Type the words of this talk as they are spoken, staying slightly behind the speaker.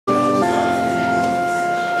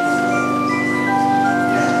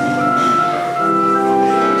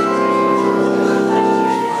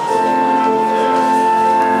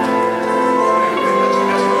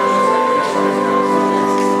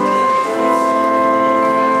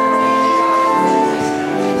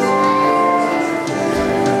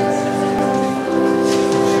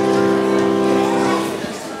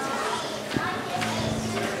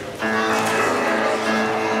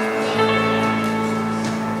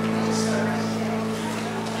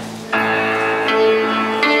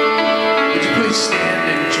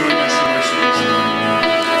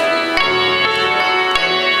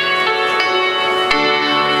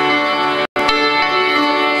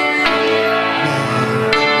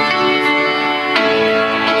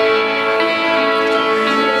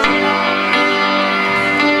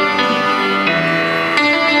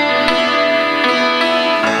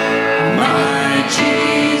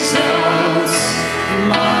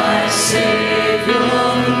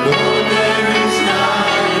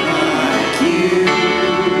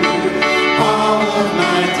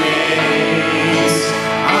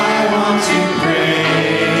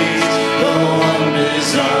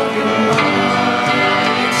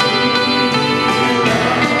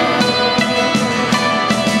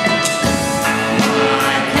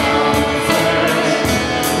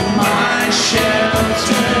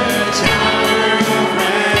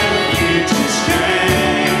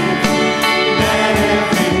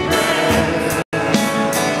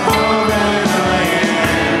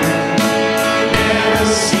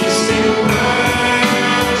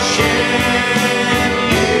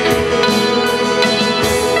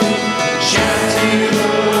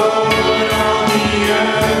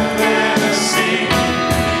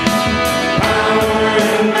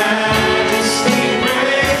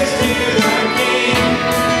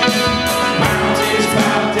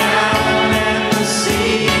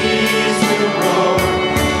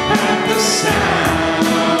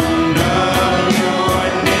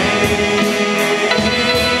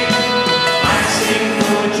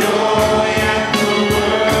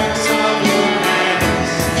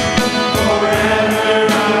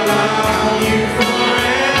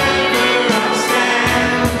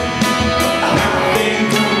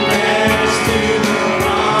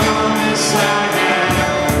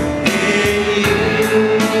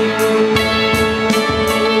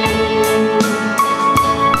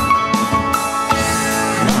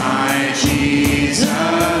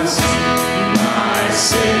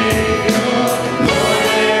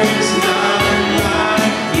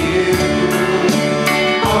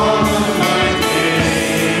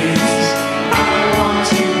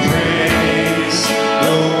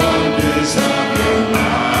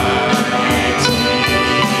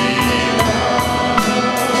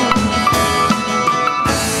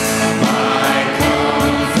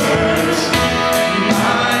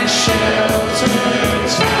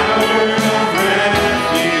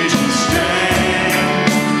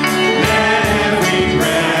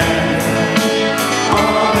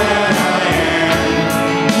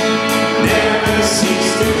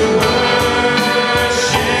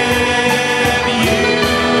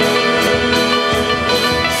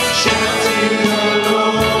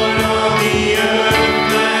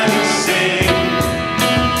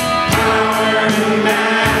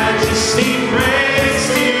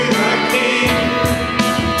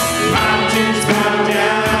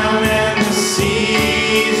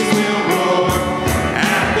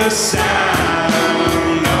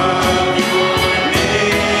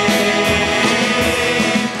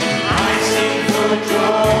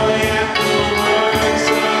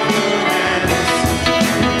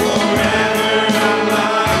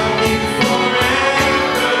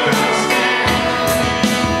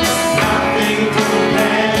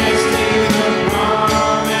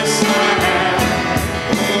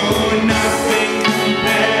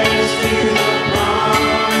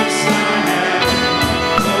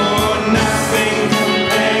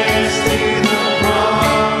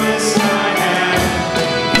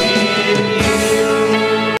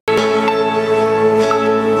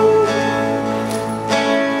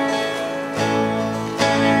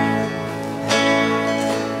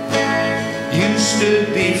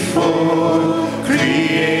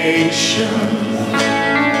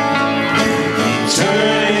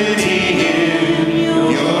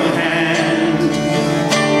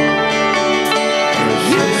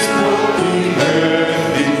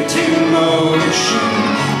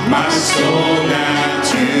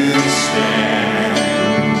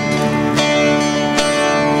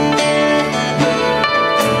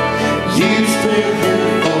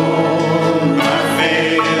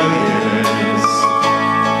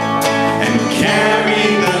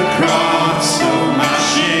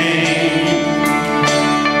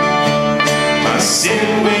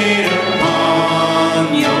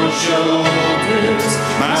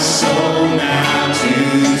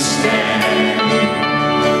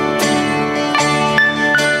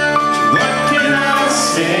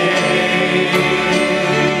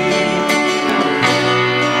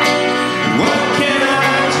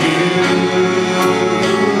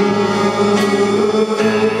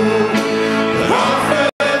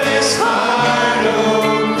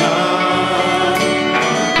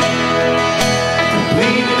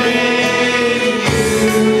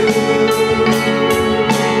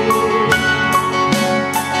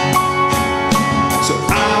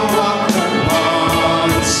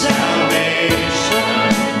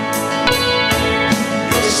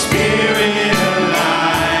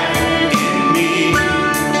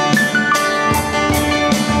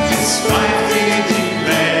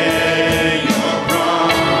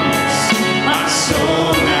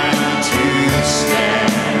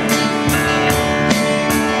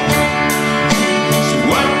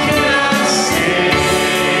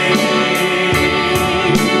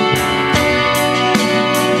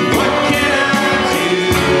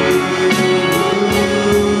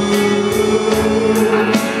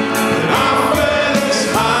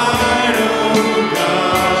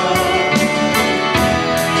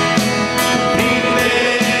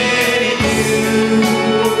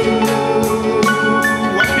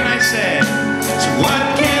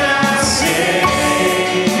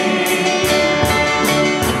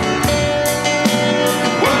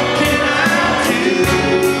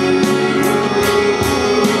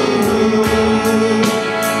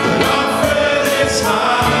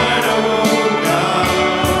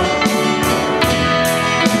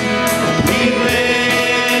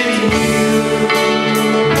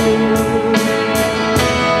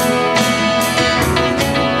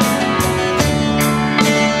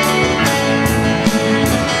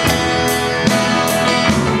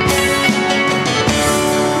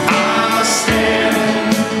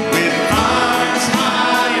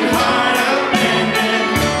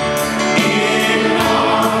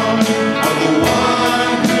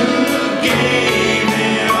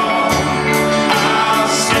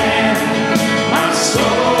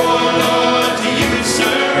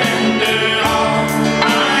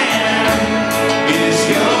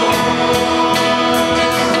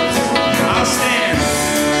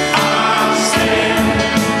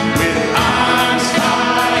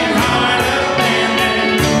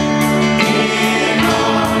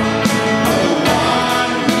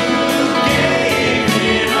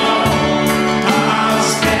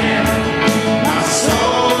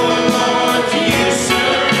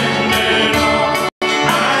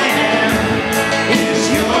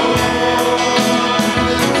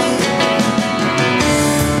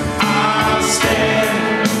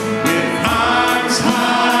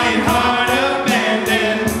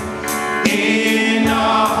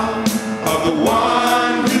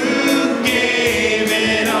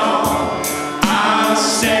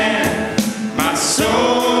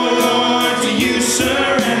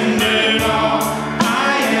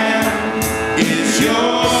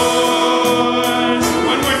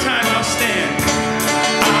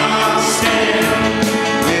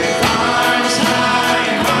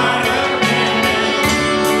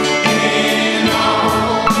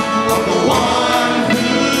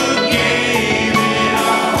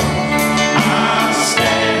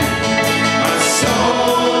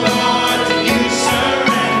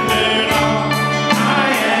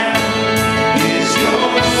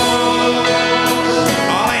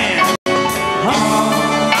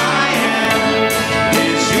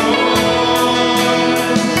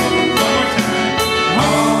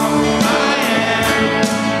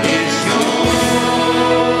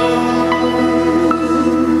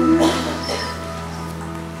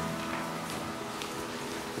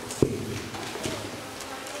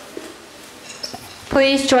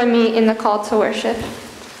Please join me in the call to worship.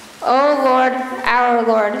 O Lord, our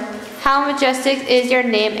Lord, how majestic is your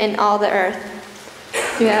name in all the earth.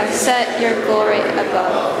 You have set your glory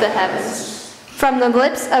above the heavens. From the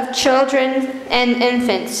lips of children and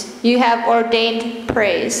infants, you have ordained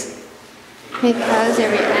praise. Because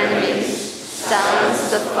every enemy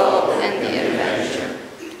silence the foe and the avenger.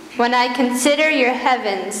 When I consider your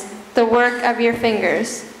heavens, the work of your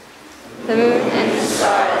fingers, the moon and the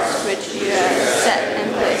stars which you have set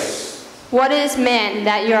in place. What is man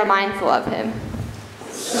that you are mindful of him?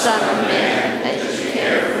 Son of man that you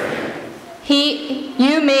care for him.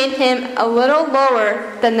 You made him a little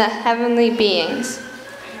lower than the heavenly beings.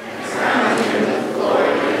 Crowned him with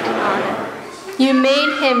glory and honor. You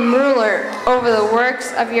made him ruler over the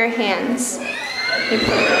works of your hands. You put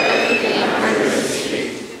everything under his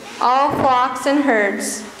feet. All flocks and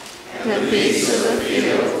herds, and the beasts of the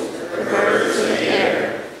field, the birds of the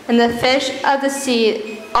air, and the fish of the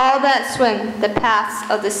sea, all that swim the paths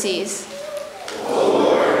of the seas. O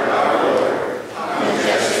Lord, our Lord, how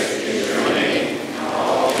majestic is your name in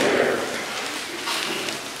all the earth.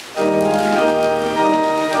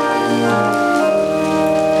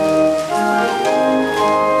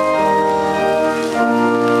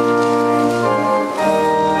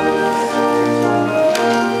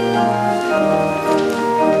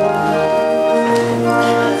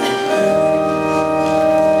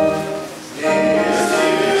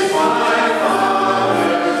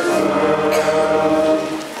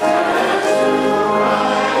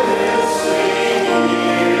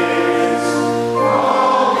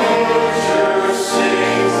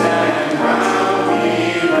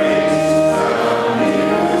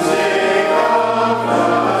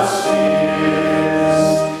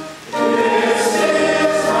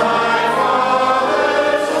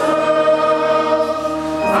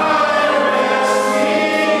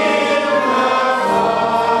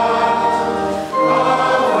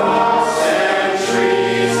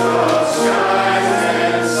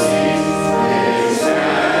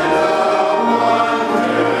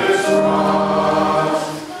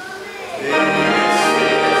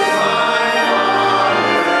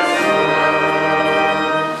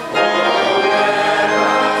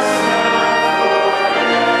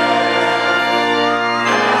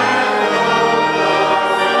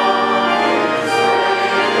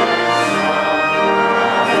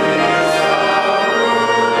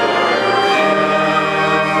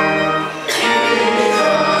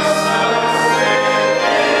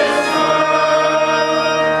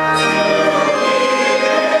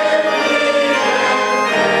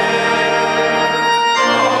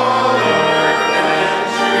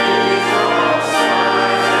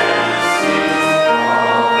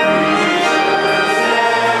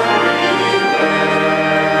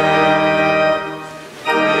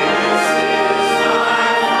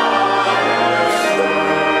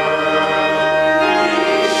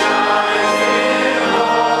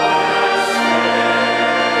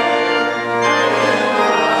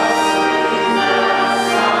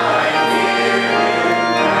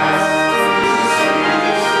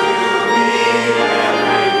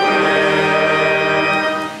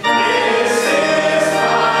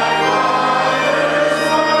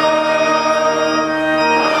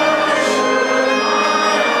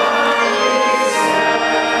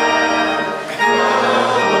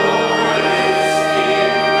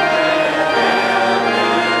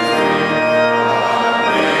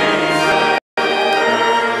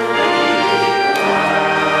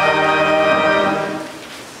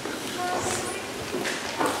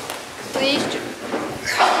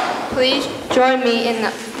 Please join me in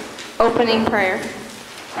the opening prayer.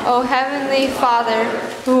 O Heavenly Father,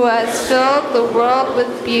 who has filled the world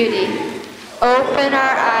with beauty, open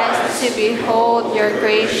our eyes to behold your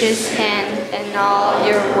gracious hand in all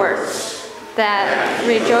your works, that,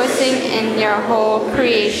 rejoicing in your whole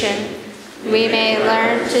creation, we may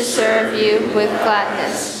learn to serve you with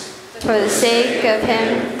gladness, for the sake of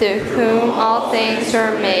him through whom all things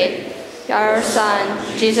were made, our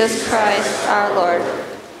Son, Jesus Christ, our Lord.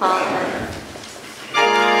 Amen.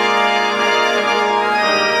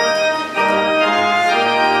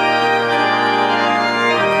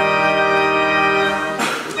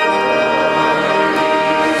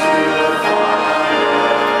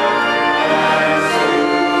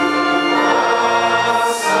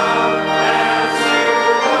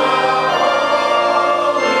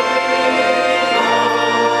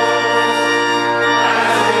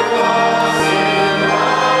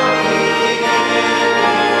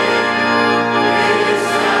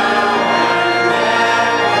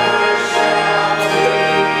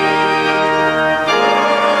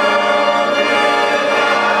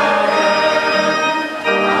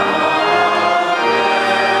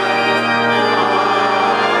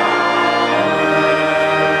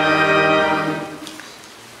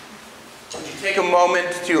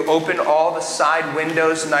 to open all the side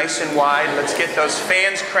windows nice and wide? Let's get those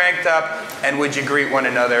fans cranked up, and would you greet one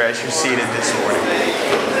another as you're seated this morning?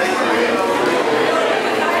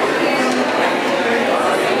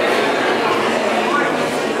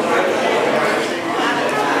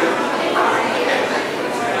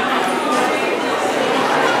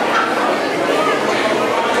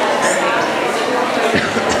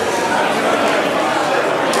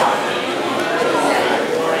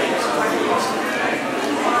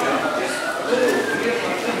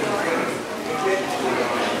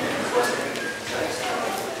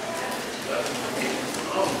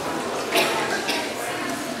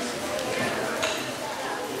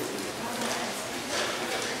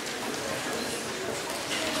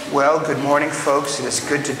 Well, good morning, folks. It is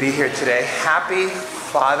good to be here today. Happy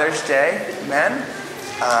Father's Day, men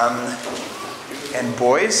and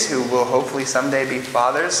boys who will hopefully someday be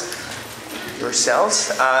fathers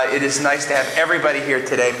yourselves. It is nice to have everybody here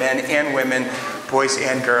today, men and women, boys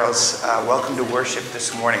and girls. Welcome to worship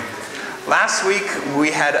this morning. Last week,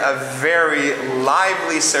 we had a very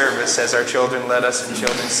lively service as our children led us in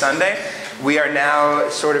Children's Sunday. We are now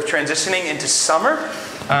sort of transitioning into summer,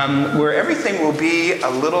 where everything will be a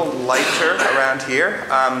little lighter around here.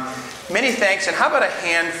 Many thanks, and how about a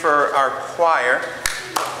hand for our choir?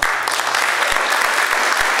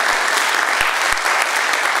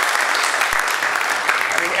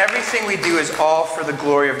 I mean, everything we do is all for the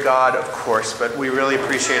glory of God, of course, but we really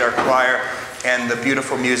appreciate our choir and the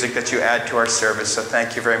beautiful music that you add to our service. So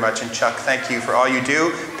thank you very much. And Chuck, thank you for all you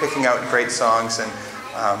do, picking out great songs, and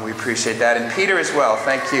we appreciate that. And Peter as well,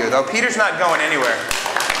 thank you. Though Peter's not going anywhere.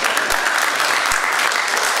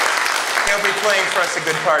 He'll be playing for us a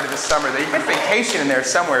good part of the summer. You get vacation in there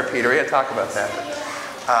somewhere, Peter. We got to talk about that.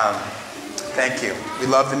 Thank you. We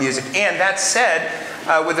love the music. And that said,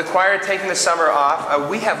 with the choir taking the summer off,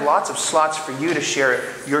 we have lots of slots for you to share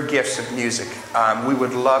your gifts of music. We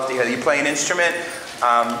would love to hear that. You play an instrument,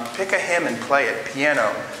 pick a hymn and play it.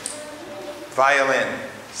 Piano, violin,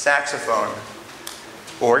 saxophone,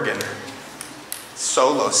 organ,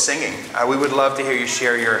 solo, singing. We would love to hear you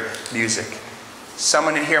share your music.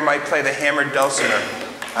 Someone in here might play the hammered dulcimer.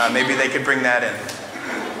 Maybe they could bring that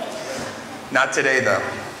in. Not today, though.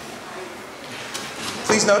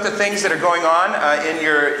 Please note the things that are going on in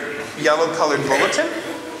your yellow-colored bulletin.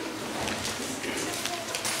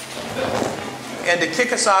 And to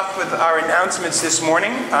kick us off with our announcements this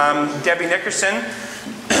morning, Debbie Nickerson,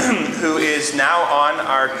 who is now on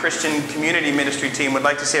our Christian Community Ministry team, would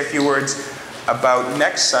like to say a few words about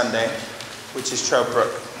next Sunday, which is Trout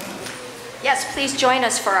Brook. Yes, please join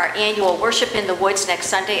us for our annual Worship in the Woods next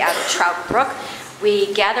Sunday out at Trout Brook.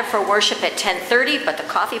 We gather for worship at 10:30, but the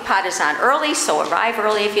coffee pot is on early, so arrive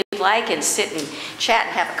early if you'd like and sit and chat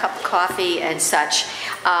and have a cup of coffee and such.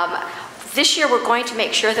 This year we're going to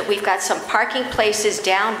make sure that we've got some parking places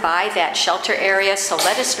down by that shelter area, so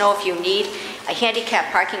let us know if you need a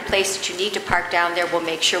handicap parking place that you need to park down there. We'll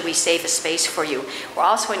make sure we save a space for you. We're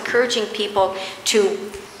also encouraging people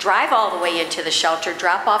to drive all the way into the shelter,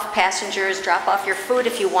 drop off passengers, drop off your food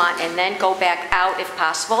if you want, and then go back out if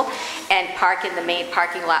possible and park in the main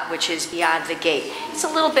parking lot, which is beyond the gate. It's a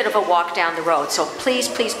little bit of a walk down the road, so please,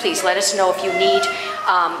 please, please let us know if you need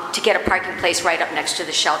to get a parking place right up next to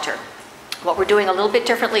the shelter. What we're doing a little bit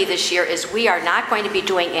differently this year is we are not going to be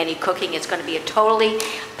doing any cooking. It's going to be a totally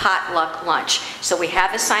potluck lunch. So we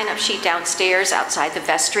have a sign-up sheet downstairs outside the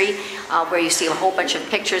vestry where you see a whole bunch of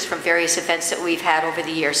pictures from various events that we've had over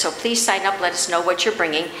the years. So please sign up, let us know what you're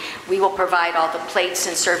bringing. We will provide all the plates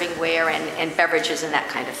and servingware and beverages and that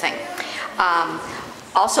kind of thing.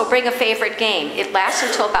 Also bring a favorite game. It lasts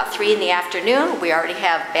until about 3 in the afternoon. We already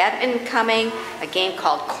have badminton coming, a game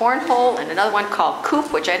called Cornhole, and another one called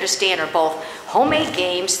Coop, which I understand are both homemade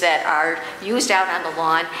games that are used out on the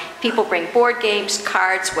lawn. People bring board games,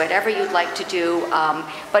 cards, whatever you'd like to do,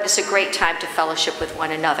 but it's a great time to fellowship with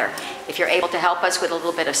one another. If you're able to help us with a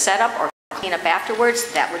little bit of setup or clean up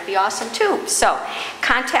afterwards, that would be awesome too. So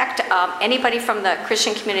contact anybody from the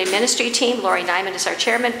Christian Community Ministry team. Lori Nyman is our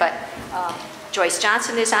chairman, but Joyce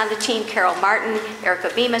Johnson is on the team, Carol Martin, Erica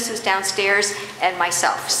Bemis, who's downstairs, and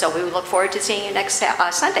myself. So we look forward to seeing you next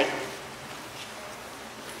Sunday.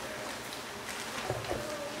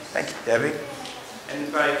 Thank you, Debbie.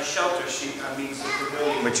 And by shelter sheet, I mean the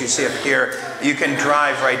pavilion, which you see up here. You can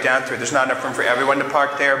drive right down through. There's not enough room for everyone to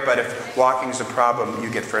park there, but if walking is a problem, you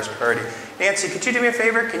get first priority. Nancy, could you do me a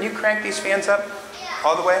favor? Can you crank these fans up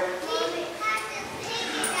all the way?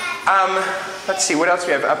 Let's see, what else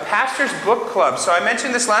we have? A pastor's book club. So I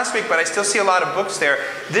mentioned this last week, but I still see a lot of books there.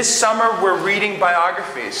 This summer, we're reading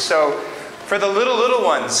biographies. So For the little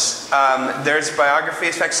ones, there's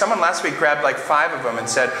biographies. In fact, someone last week grabbed like 5 of them and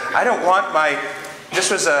said, I don't want my,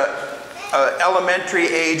 this was a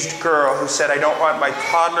elementary-aged girl who said, I don't want my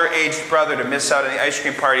toddler-aged brother to miss out on the ice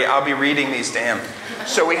cream party. I'll be reading these to him.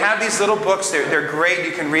 So we have these little books. They're great.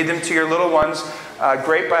 You can read them to your little ones.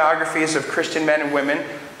 Great biographies of Christian men and women.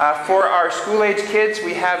 For our school-age kids,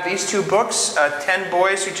 we have these 2 books, 10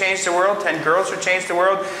 Boys Who Changed the World, 10 Girls Who Changed the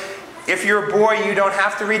World. If you're a boy, you don't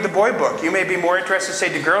have to read the boy book. You may be more interested,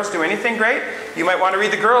 say, do girls do anything great? You might want to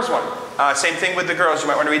read the girls one. Same thing with the girls. You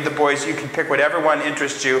might want to read the boys. You can pick whatever one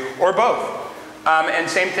interests you, or both. And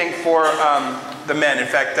same thing for the men. In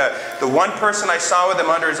fact, the one person I saw with him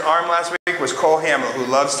under his arm last week was Cole Hamill,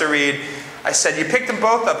 who loves to read. I said, you picked them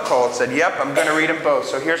both up, Cole? He said, yep, I'm going to read them both.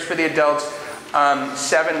 So here's for the adults,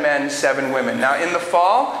 7 men, 7 women. Now in the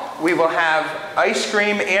fall, we will have ice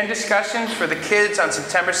cream and discussions for the kids on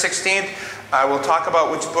September 16th. We'll talk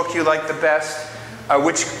about which book you like the best,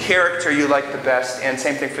 which character you like the best, and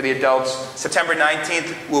same thing for the adults. September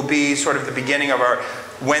 19th will be sort of the beginning of our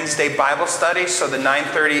Wednesday Bible study, so the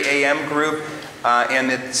 9:30 a.m. group and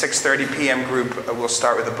the 6:30 p.m. group will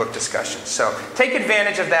start with a book discussion. So take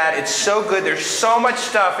advantage of that. It's so good. There's so much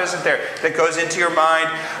stuff, isn't there, that goes into your mind.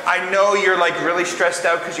 I know you're like really stressed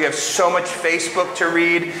out because you have so much Facebook to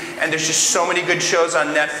read, and there's just so many good shows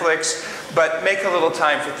on Netflix. But make a little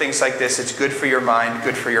time for things like this. It's good for your mind,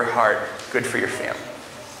 good for your heart, good for your family.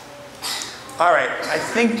 All right, I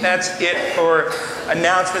think that's it for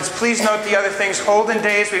announcements. Please note the other things. Holden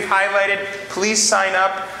Days we've highlighted. Please sign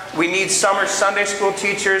up. We need summer Sunday school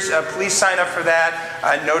teachers. Please sign up for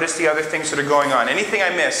that. Notice the other things that are going on. Anything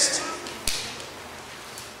I missed?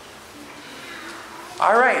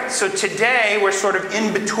 All right, so today we're sort of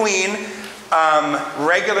in between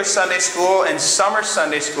regular Sunday school and summer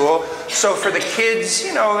Sunday school. So for the kids,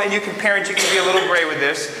 you know, and you can parents, you can be a little gray with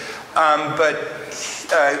this, but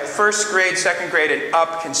first grade, second grade, and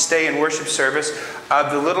up can stay in worship service.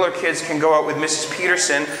 The littler kids can go out with Mrs.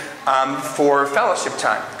 Peterson for fellowship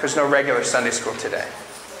time, because no regular Sunday school today.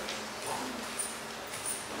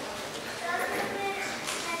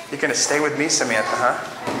 You're going to stay with me, Samantha, huh?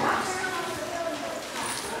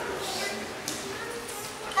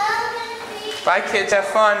 Bye, kids. Have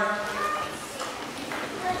fun.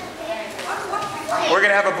 We're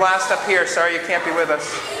going to have a blast up here. Sorry you can't be with us.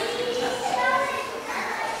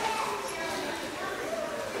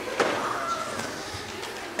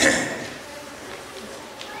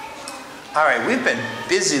 All right, we've been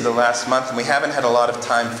busy the last month, and we haven't had a lot of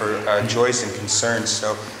time for joys and concerns.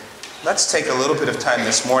 So let's take a little bit of time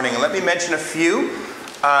this morning. And let me mention a few.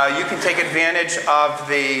 You can take advantage of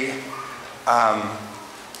the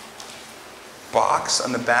box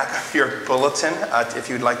on the back of your bulletin if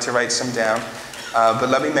you'd like to write some down. But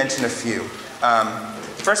let me mention a few.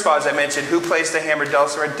 First of all, as I mentioned, who plays the hammered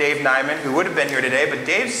dulcimer? Dave Nyman, who would have been here today, but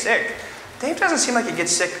Dave's sick. Dave doesn't seem like he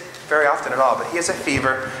gets sick very often at all, but he has a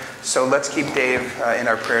fever. So let's keep Dave in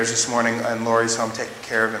our prayers this morning, and Lori's home taking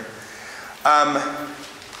care of him.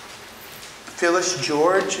 Phyllis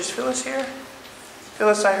George, is Phyllis here?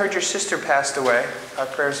 Phyllis, I heard your sister passed away. Our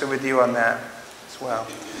prayers are with you on that as well.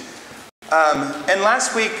 And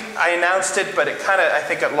last week I announced it, but it kind of, I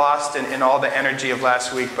think, got lost in all the energy of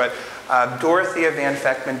last week. But Dorothea Van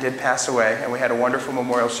Feckman did pass away, and we had a wonderful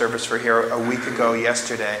memorial service for her a week ago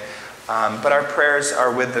yesterday. But our prayers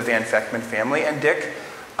are with the Van Feckman family and Dick,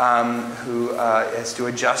 who has to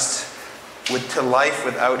adjust to life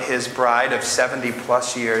without his bride of 70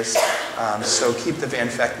 plus years. So keep the Van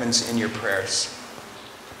Feckmans in your prayers.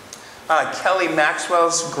 Kelly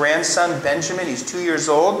Maxwell's grandson, Benjamin, he's 2 years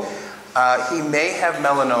old. He may have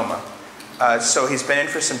melanoma. So he's been in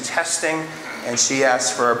for some testing, and she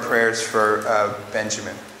asked for our prayers for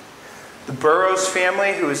Benjamin. The Burrows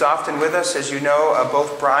family, who is often with us, as you know,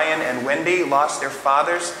 both Brian and Wendy lost their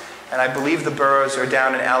fathers, and I believe the Burrows are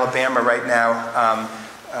down in Alabama right now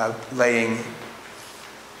laying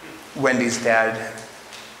Wendy's dad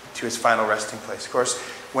to his final resting place. Of course,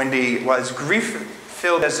 Wendy, was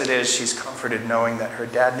grief-filled as it is, she's comforted knowing that her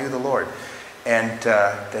dad knew the Lord and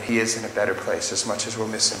that he is in a better place, as much as we'll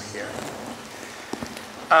miss him here.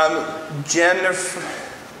 Jennifer,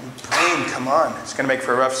 Blaine, come on. It's going to make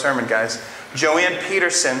for a rough sermon, guys. Joanne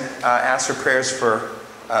Peterson asked for prayers for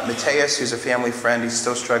Mateus, who's a family friend. He's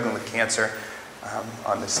still struggling with cancer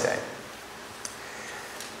on this day.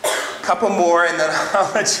 A couple more, and then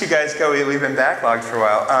I'll let you guys go. We've been backlogged for a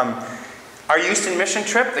while. Our Houston mission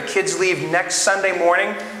trip, the kids leave next Sunday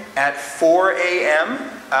morning at 4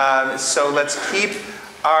 a.m. So let's keep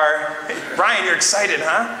our... Brian, you're excited,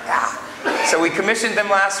 huh? Yeah. So we commissioned them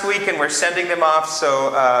last week, and we're sending them off.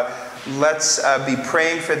 So let's be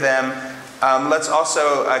praying for them. Let's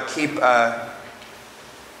also keep the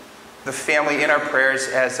family in our prayers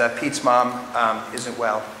as Pete's mom isn't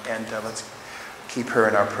well, and let's keep her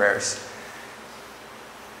in our prayers.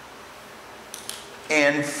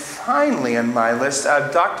 And finally on my list,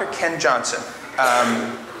 Dr. Ken Johnson,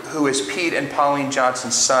 who is Pete and Pauline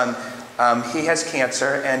Johnson's son. He has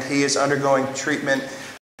cancer, and he is undergoing treatment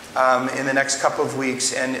in the next couple of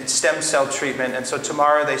weeks, and it's stem cell treatment. And so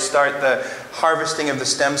tomorrow they start the harvesting of the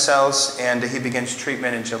stem cells, and he begins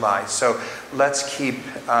treatment in July. So let's keep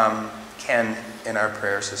Ken in our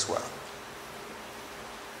prayers as well.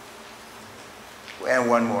 And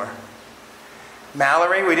one more.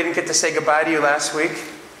 Mallory, we didn't get to say goodbye to you last week.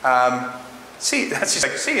 She's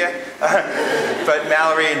like, see ya. But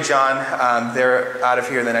Mallory and John, they're out of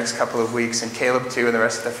here in the next couple of weeks, and Caleb too, and the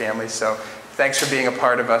rest of the family. So thanks for being a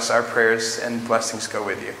part of us. Our prayers and blessings go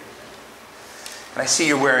with you. And I see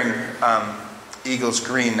you're wearing Eagles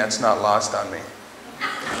green. That's not lost on me.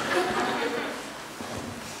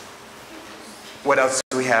 What else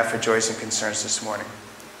do we have for joys and concerns this morning?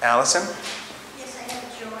 Allison? Yes, I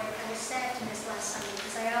have joy. I was sad to miss last Sunday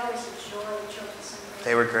because I always enjoy Children's Sunday.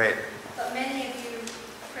 They were great. But many of you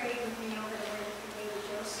prayed with me over the wedding for Baby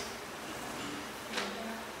Josie.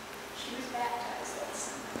 And, she was baptized last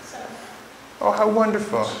Sunday. So Oh, how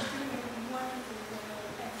wonderful. she's doing wonderfully well,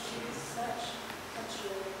 and she is such a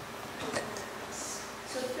joy to us.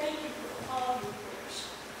 So thank you for all your prayers.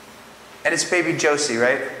 And it's baby Josie,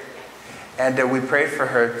 right? And we prayed for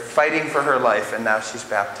her, fighting for her life, and now she's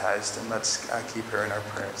baptized. And let's keep her in our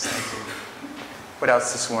prayers. Thank you. What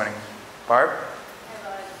else this morning? Barb? I have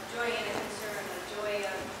a joy and a concern. A joy,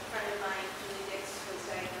 a friend of mine, Julie Dix, was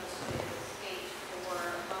diagnosed with stage 4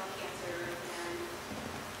 lung cancer, and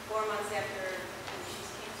 4 months after, and she's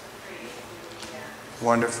cancer-free. Yeah.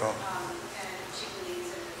 Wonderful. And she believes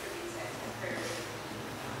and attributes that to prayer.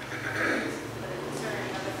 But a concern,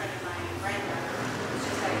 another friend of mine, Brenda, was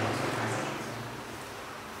just diagnosed with breast cancer.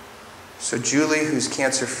 So Julie, who's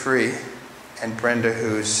cancer-free, and Brenda,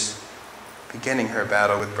 who's beginning her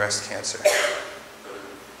battle with breast cancer.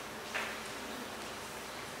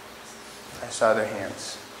 I saw their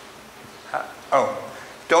hands.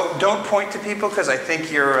 Don't point to people because I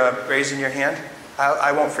think you're raising your hand.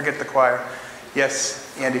 I won't forget the choir.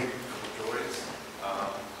 Yes, Andy. Joys.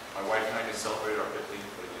 My wife and I just celebrated our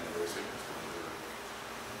 15th wedding anniversary.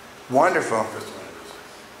 Wonderful. Crystal anniversary.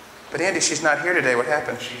 But Andy, she's not here today. What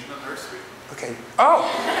happened? She's in the nursery. Okay. Oh,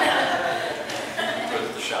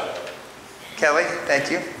 Just a shout out. Kelly,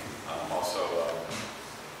 thank you. Also,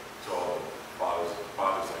 to all the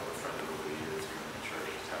fathers I've befriended over the years here in the church,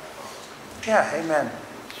 just happy Father's Day. Yeah, amen.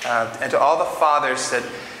 And to all the fathers that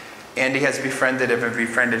Andy has befriended, have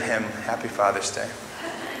befriended him, happy Father's Day.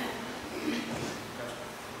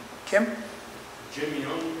 Kim? Jim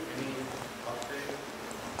Young, any update?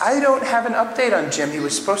 I don't have an update on Jim. He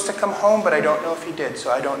was supposed to come home, but I don't know if he did,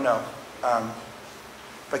 so I don't know.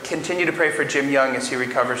 But continue to pray for Jim Young as he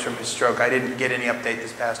recovers from his stroke. I didn't get any update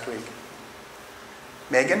this past week.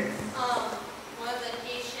 Megan? One of the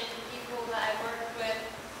Haitian people that I worked with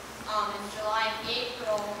in July and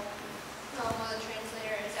April, one of the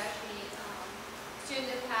translators is actually soon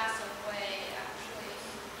to pass away, actually.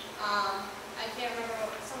 I can't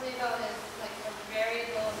remember, something about his, like, a very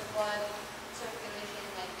low blood circulation,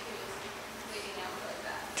 like he was bleeding out like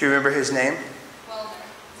that. Do you remember his name?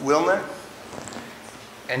 Wilner. Wilner?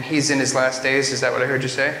 And he's in his last days, is that what I heard you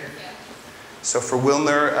say? Yeah. So for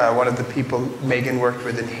Wilner, one of the people Megan worked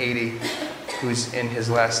with in Haiti, who's in his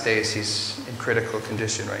last days, he's in critical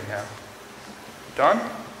condition right now. Don?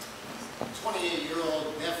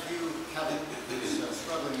 28-year-old nephew Kevin is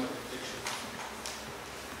struggling with addiction.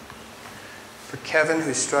 For Kevin,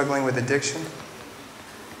 who's struggling with addiction.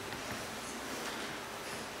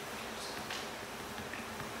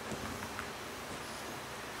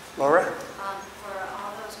 Laura? For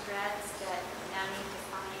all those grads that now need to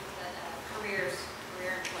find career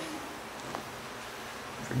employment.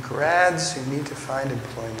 For grads who need to find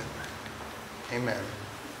employment. Amen.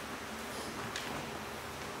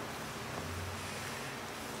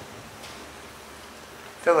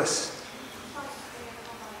 Phyllis?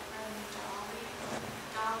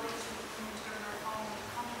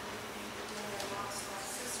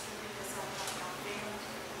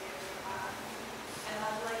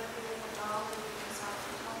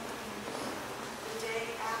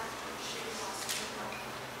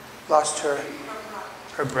 Lost her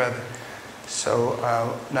brother. So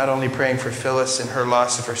not only praying for Phyllis and her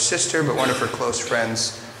loss of her sister, but one of her close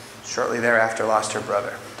friends shortly thereafter lost her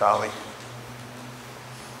brother, Dolly.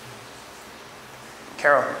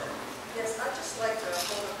 Carol. Yes, I'd just like to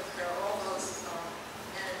hold up in prayer all those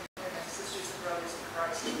and sister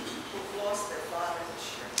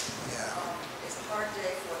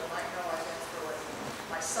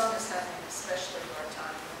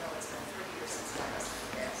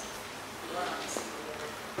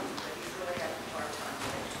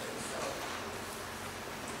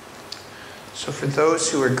So for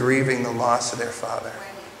those who are grieving the loss of their father,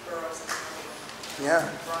 yeah.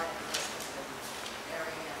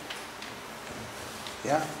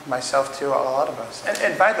 Yeah, myself too, a lot of us.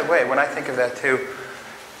 And by the way, when I think of that too,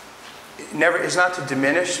 it's not to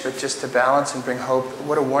diminish, but just to balance and bring hope.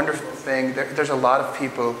 What a wonderful thing. There's a lot of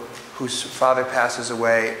people whose father passes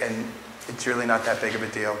away and it's really not that big of a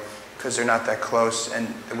deal because they're not that close and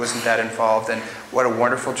it wasn't that involved. And what a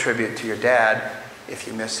wonderful tribute to your dad if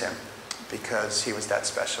you miss him because he was that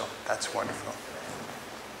special. That's wonderful.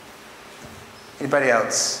 Anybody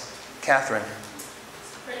else? Catherine.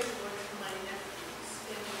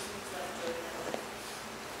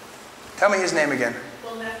 Tell me his name again.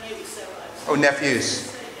 Well, nephews. Oh,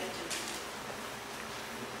 nephews.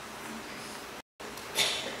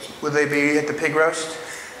 Will they be at the pig roast?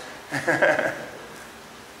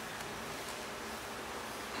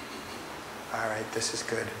 All right, this is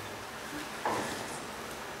good.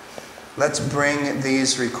 Let's bring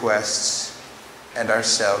these requests and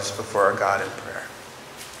ourselves before our God in prayer.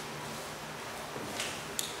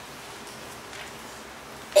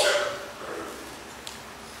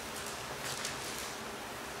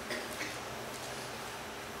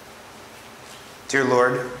 Dear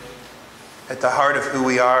Lord, at the heart of who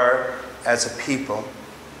we are as a people,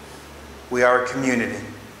 we are a community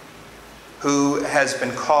who has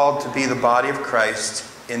been called to be the body of Christ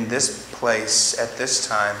in this place at this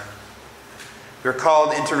time. We're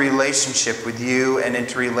called into relationship with you and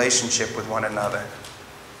into relationship with one another.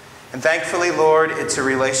 And thankfully, Lord, it's a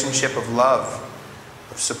relationship of love,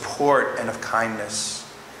 of support, and of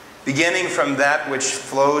kindness, beginning from that which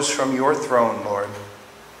flows from your throne, Lord.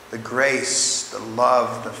 The grace, the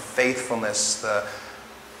love, the faithfulness, the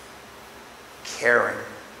caring.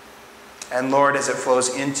 And Lord, as it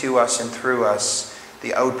flows into us and through us,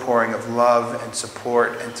 the outpouring of love and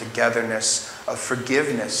support and togetherness, of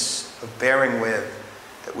forgiveness, of bearing with,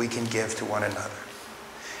 that we can give to one another.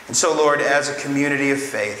 And so, Lord, as a community of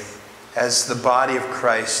faith, as the body of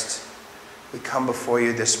Christ, we come before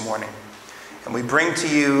you this morning. And we bring to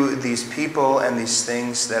you these people and these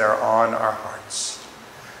things that are on our hearts.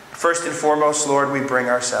 First and foremost, Lord, we bring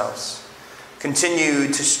ourselves. Continue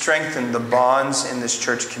to strengthen the bonds in this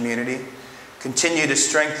church community. Continue to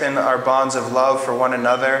strengthen our bonds of love for one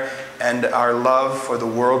another and our love for the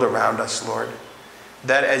world around us, Lord.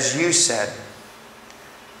 That as you said,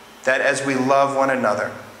 that as we love one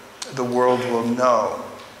another, the world will know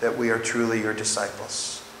that we are truly your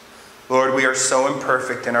disciples. Lord, we are so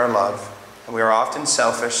imperfect in our love, and we are often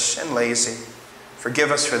selfish and lazy.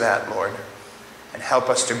 Forgive us for that, Lord. And help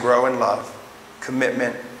us to grow in love,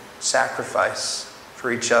 commitment, sacrifice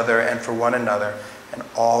for each other and for one another, and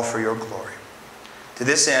all for your glory. To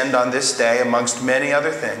this end, on this day, amongst many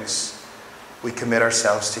other things, we commit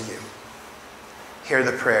ourselves to you. Hear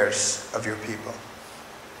the prayers of your people.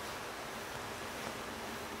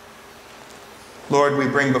 Lord, we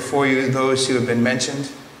bring before you those who have been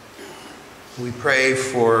mentioned. We pray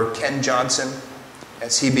for Ken Johnson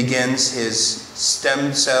as he begins his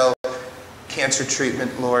stem cell cancer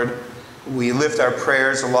treatment, Lord. We lift our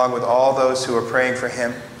prayers along with all those who are praying for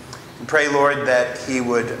him. And pray, Lord, that he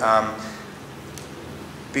would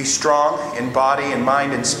be strong in body and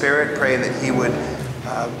mind and spirit. Pray that he would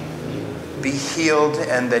be healed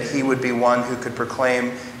and that he would be one who could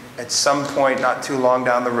proclaim at some point not too long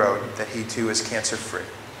down the road that he too is cancer-free.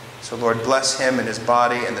 So, Lord, bless him and his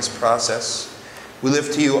body in this process. We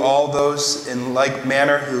lift to you all those in like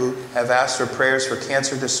manner who have asked for prayers for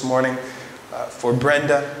cancer this morning. For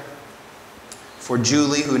Brenda, for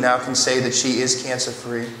Julie, who now can say that she is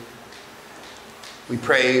cancer-free. We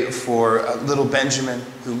pray for little Benjamin,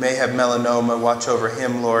 who may have melanoma. Watch over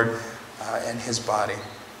him, Lord, and his body.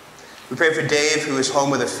 We pray for Dave, who is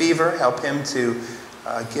home with a fever. Help him to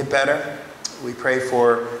get better. We pray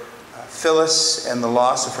for Phyllis and the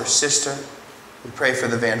loss of her sister. We pray for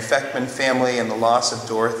the Van Feckman family and the loss of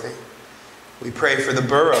Dorothy. We pray for the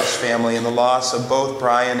Burroughs family and the loss of both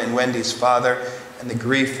Brian and Wendy's father and the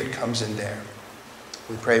grief that comes in there.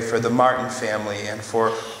 We pray for the Martin family and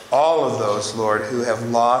for all of those, Lord, who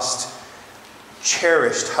have lost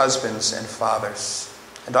cherished husbands and fathers.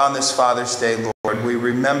 And on this Father's Day, Lord, we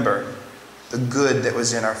remember the good that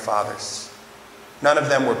was in our fathers. None of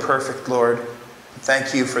them were perfect, Lord.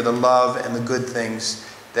 Thank you for the love and the good things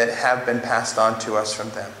that have been passed on to us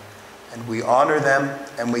from them. And we honor them,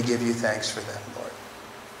 and we give you thanks for them, Lord.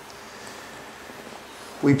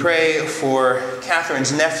 We pray for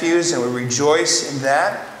Catherine's nephews, and we rejoice in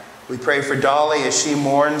that. We pray for Dolly as she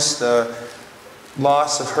mourns the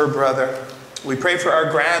loss of her brother. We pray for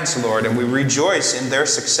our grads, Lord, and we rejoice in their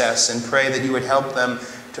success and pray that you would help them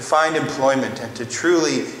to find employment and to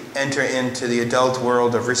truly enter into the adult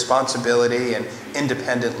world of responsibility and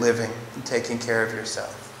independent living and taking care of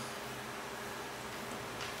yourself.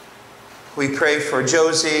 We pray for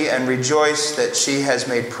Josie and rejoice that she has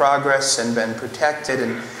made progress and been protected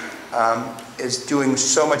and is doing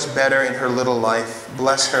so much better in her little life.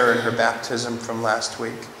 Bless her in her baptism from last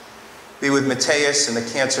week. Be with Mateus and the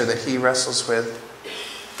cancer that he wrestles with.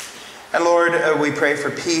 And Lord, we pray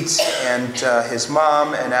for Pete and his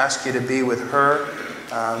mom and ask you to be with her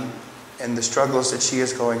and the struggles that she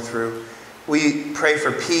is going through. We pray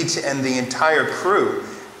for Pete and the entire crew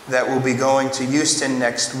that will be going to Houston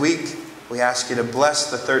next week. We ask you to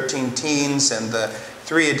bless the 13 teens and the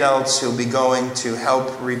 3 adults who will be going to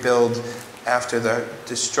help rebuild after the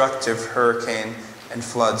destructive hurricane and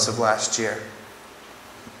floods of last year.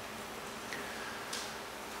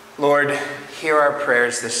 Lord, hear our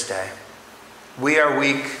prayers this day. We are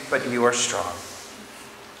weak, but you are strong.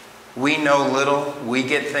 We know little, we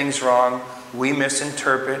get things wrong, we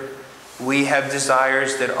misinterpret, we have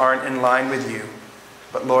desires that aren't in line with you.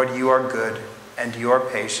 But Lord, you are good and you are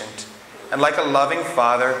patient. And like a loving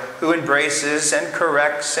father who embraces and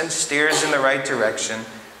corrects and steers in the right direction,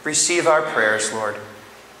 receive our prayers, Lord,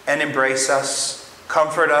 and embrace us,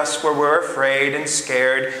 comfort us where we're afraid and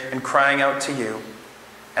scared and crying out to you.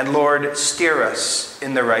 And Lord, steer us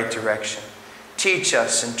in the right direction. Teach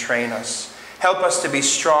us and train us. Help us to be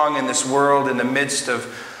strong in this world in the midst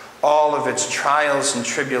of all of its trials and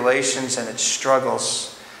tribulations and its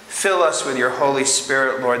struggles. Fill us with your Holy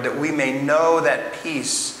Spirit, Lord, that we may know that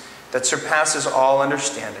peace that surpasses all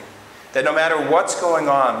understanding. That no matter what's going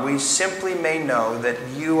on, we simply may know that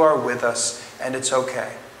you are with us and it's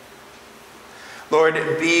okay. Lord,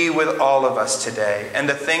 be with all of us today and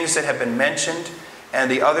the things that have been mentioned and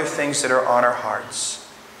the other things that are on our hearts.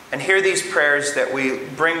 And hear these prayers that we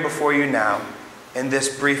bring before you now in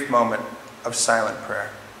this brief moment of silent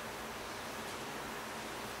prayer.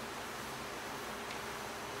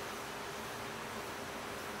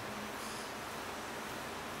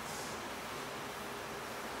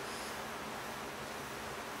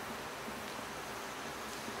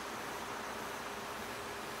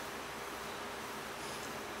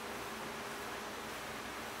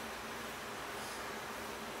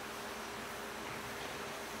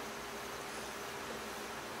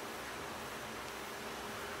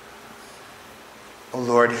 Oh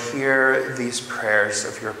Lord, hear these prayers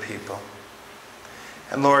of your people.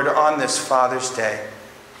 And Lord, on this Father's Day,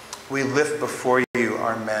 we lift before you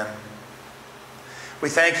our men. We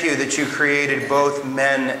thank you that you created both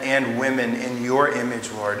men and women in your image,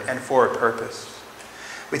 Lord, and for a purpose.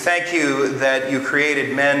 We thank you that you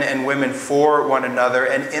created men and women for one another,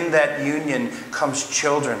 and in that union comes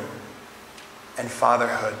children and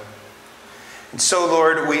fatherhood. And so,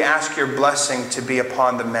 Lord, we ask your blessing to be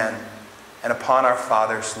upon the men and upon our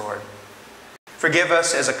fathers, Lord. Forgive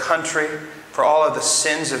us as a country for all of the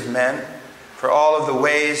sins of men, for all of the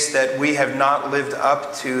ways that we have not lived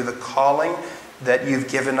up to the calling that you've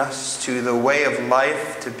given us, to the way of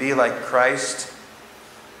life to be like Christ.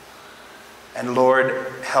 And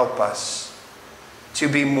Lord, help us to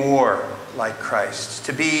be more like Christ,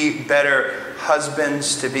 to be better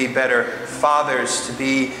husbands, to be better fathers, to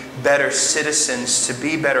be better citizens, to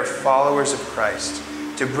be better followers of Christ,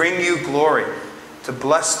 to bring you glory, to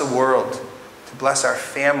bless the world, to bless our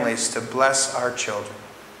families, to bless our children.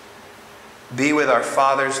 Be with our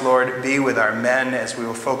fathers, Lord. Be with our men, as we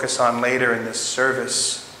will focus on later in this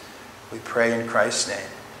service. We pray in Christ's name.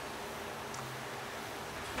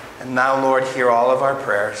 And now, Lord, hear all of our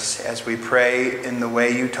prayers as we pray in the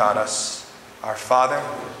way you taught us. Our Father,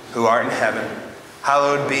 who art in heaven,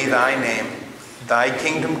 hallowed be thy name. Thy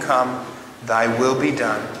kingdom come, thy will be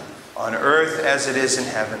done, on earth as it is in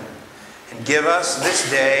heaven. And give us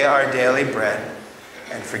this day our daily bread,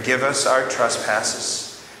 and forgive us our trespasses,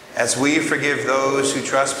 as we forgive those who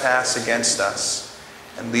trespass against us.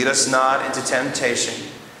 And lead us not into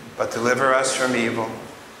temptation, but deliver us from evil.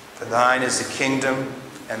 For thine is the kingdom,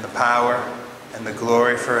 and the power, and the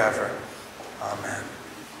glory forever. Amen.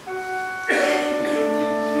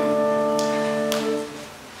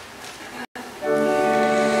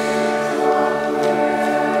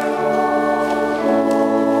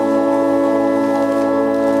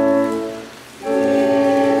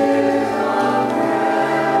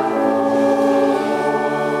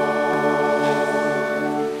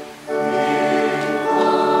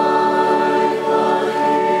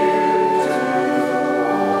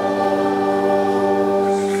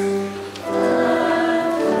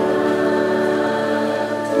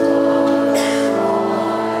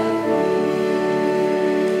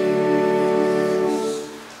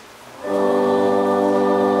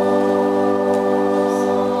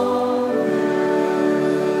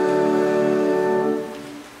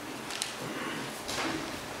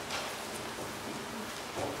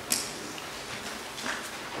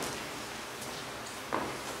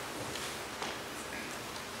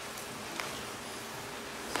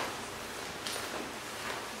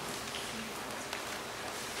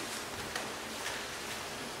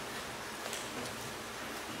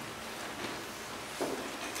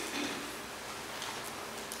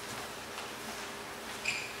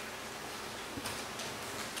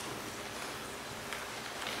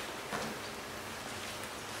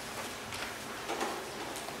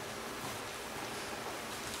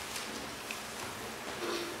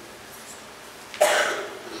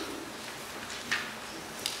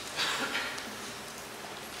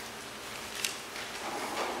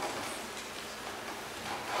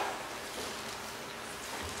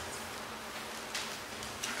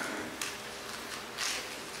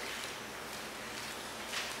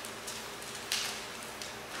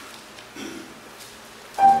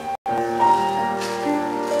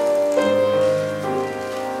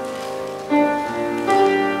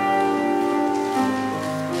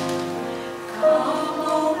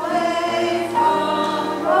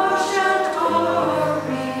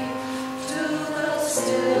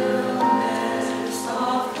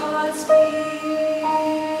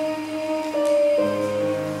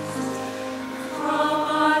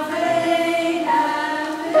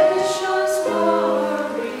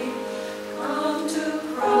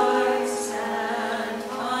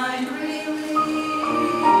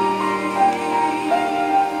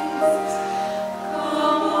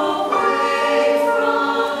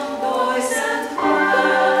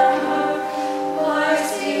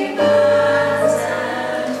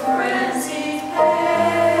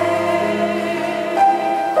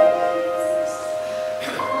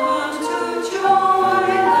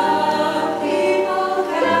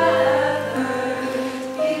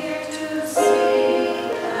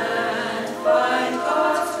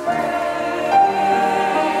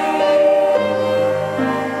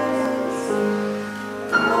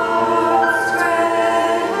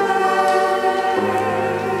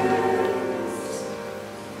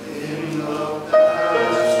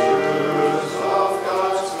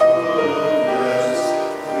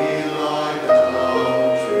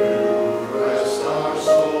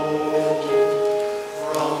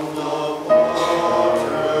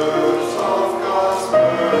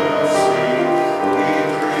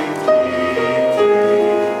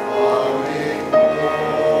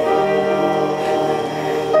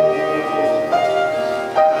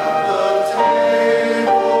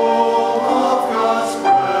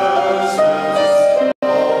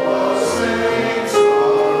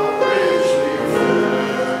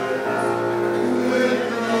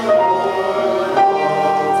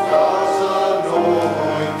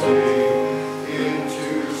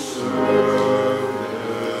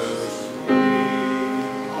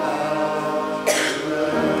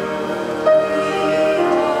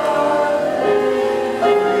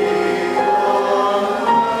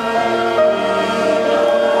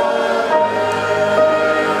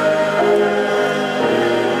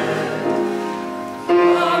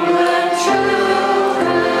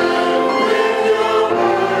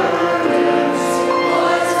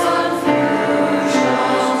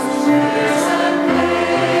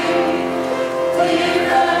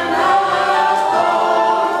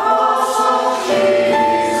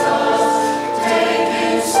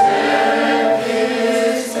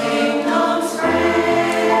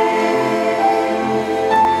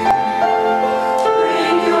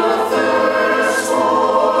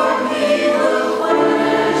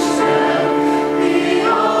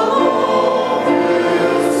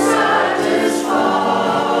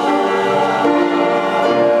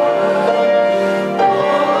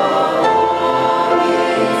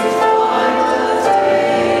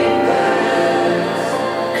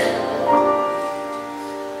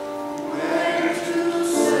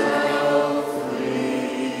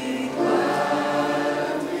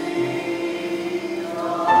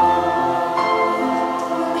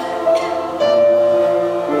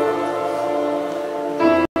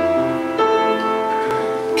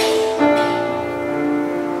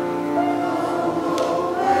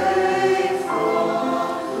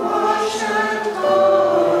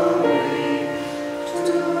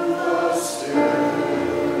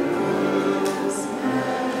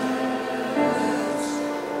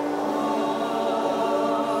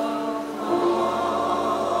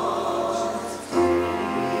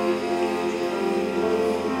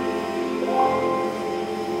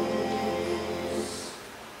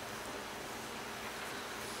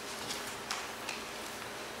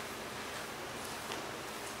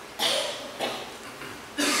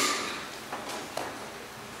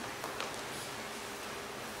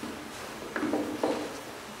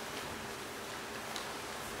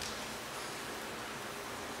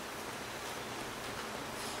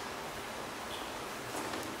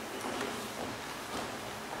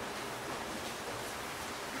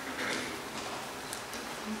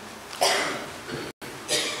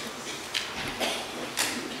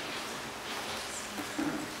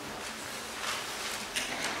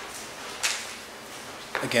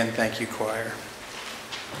 Again, thank you, choir.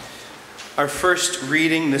 Our first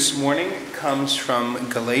reading this morning comes from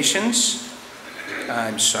Ephesians,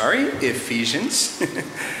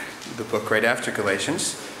 the book right after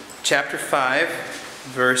Galatians, chapter 5,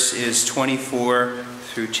 verses 24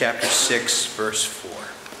 through chapter 6, verse 4.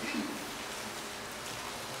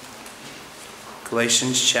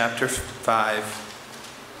 Galatians chapter 5,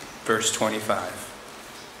 verse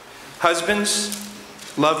 25. Husbands,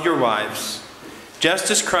 love your wives,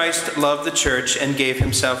 just as Christ loved the church and gave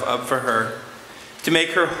himself up for her, to make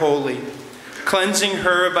her holy, cleansing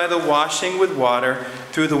her by the washing with water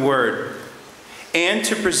through the word, and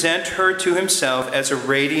to present her to himself as a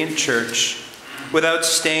radiant church, without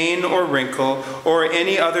stain or wrinkle or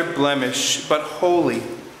any other blemish, but holy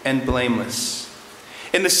and blameless.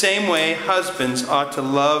 In the same way, husbands ought to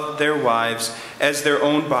love their wives as their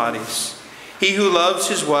own bodies. He who loves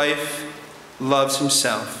his wife loves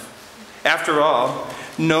himself. After all,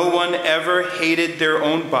 no one ever hated their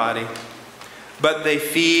own body, but they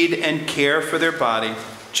feed and care for their body,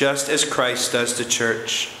 just as Christ does the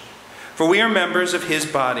church. For we are members of his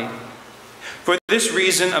body. For this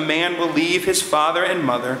reason, a man will leave his father and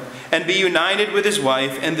mother and be united with his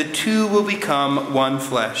wife, and the two will become one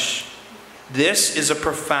flesh. This is a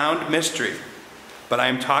profound mystery, but I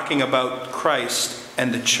am talking about Christ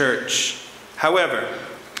and the church. However,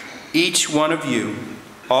 each one of you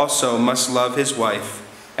also must love his wife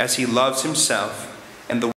as he loves himself,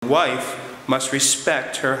 and the wife must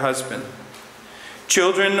respect her husband.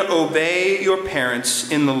 Children, obey your parents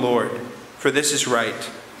in the Lord, for this is right.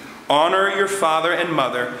 Honor your father and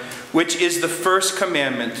mother, which is the first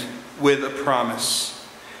commandment with a promise,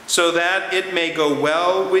 so that it may go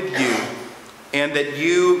well with you, and that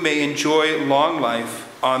you may enjoy long life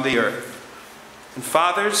on the earth. And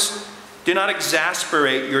fathers, do not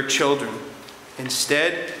exasperate your children.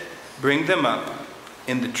 Instead, bring them up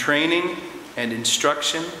in the training and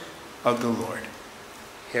instruction of the Lord.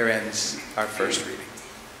 Here ends our first reading.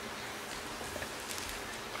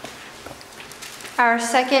 Our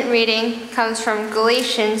second reading comes from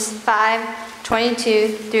Galatians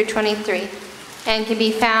 5:22 through 23 and can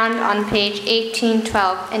be found on page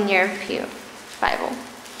 1812 in your pew Bible.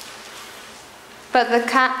 But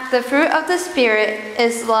the fruit of the Spirit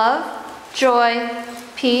is love, joy,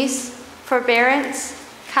 peace, forbearance,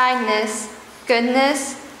 kindness,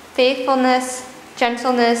 goodness, faithfulness,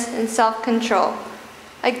 gentleness, and self-control.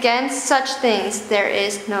 Against such things there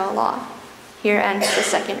is no law. Here ends the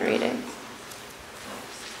second reading.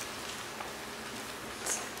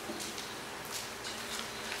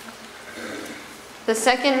 The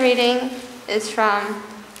second reading is from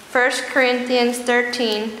 1 Corinthians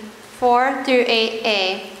 13:4 through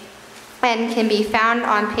 8a, and can be found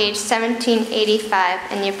on page 1785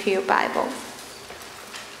 in your pew Bible.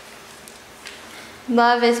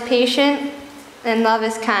 Love is patient, and love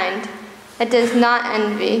is kind. It does not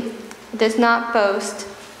envy. It does not boast.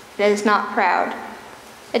 It is not proud.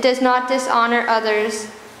 It does not dishonor others.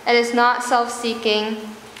 It is not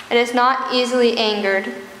self-seeking. It is not easily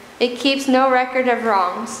angered. It keeps no record of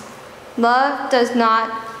wrongs. Love does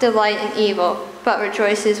not delight in evil, but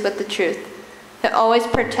rejoices with the truth. It always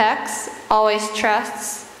protects, always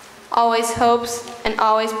trusts, always hopes, and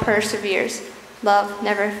always perseveres. Love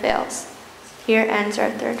never fails. Here ends our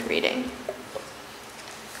third reading.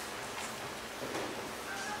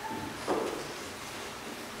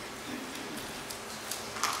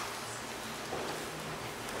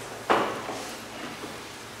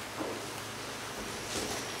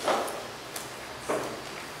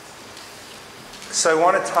 So I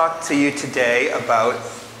want to talk to you today about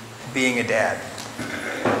being a dad.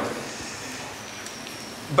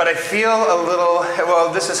 But I feel a little,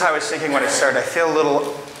 well, this is how I was thinking when I started. I feel a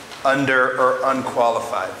little under or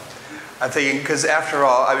unqualified. I'm thinking, because after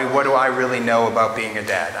all, I mean, what do I really know about being a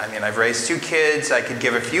dad? I mean, I've raised 2 kids. I could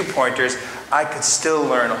give a few pointers. I could still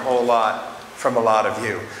learn a whole lot from a lot of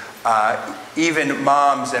you. Even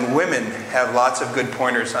moms and women have lots of good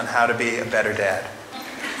pointers on how to be a better dad.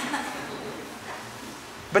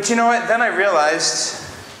 But you know what? Then I realized,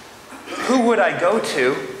 who would I go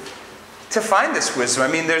to find this wisdom? I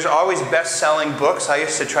mean, there's always best-selling books. I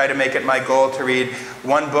used to try to make it my goal to read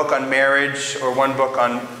 1 book on marriage or 1 book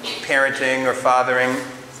on parenting or fathering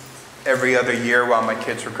every other year while my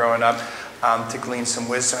kids were growing up, to glean some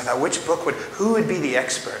wisdom. I thought, who would be the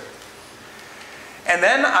expert? And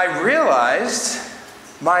then I realized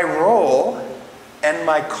my role and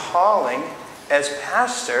my calling as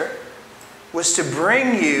pastor was to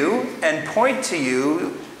bring you and point to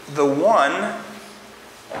you the one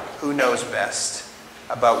who knows best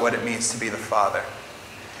about what it means to be the father.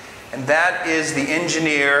 And that is the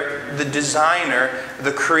engineer, the designer,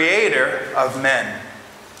 the creator of men.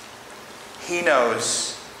 He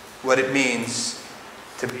knows what it means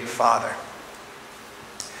to be a father.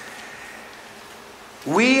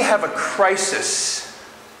 We have a crisis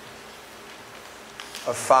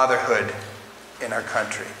of fatherhood in our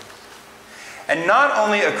country. And not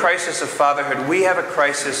only a crisis of fatherhood, we have a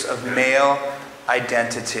crisis of male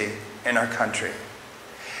identity in our country.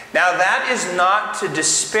 Now, that is not to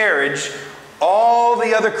disparage all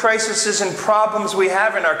the other crises and problems we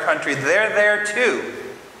have in our country. They're there too.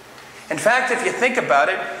 In fact, if you think about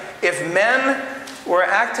it, if men were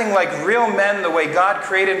acting like real men the way God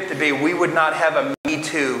created them to be, we would not have a Me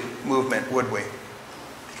Too movement, would we?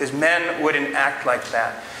 Because men wouldn't act like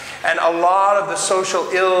that. And a lot of the social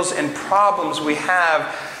ills and problems we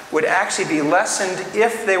have would actually be lessened,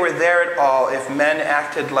 if they were there at all, if men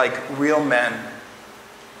acted like real men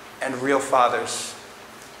and real fathers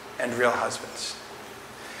and real husbands.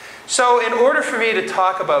 So in order for me to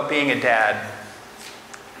talk about being a dad,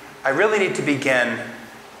 I really need to begin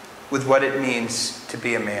with what it means to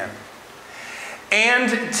be a man.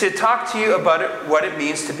 And to talk to you about what it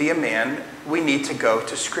means to be a man, we need to go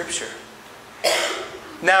to Scripture.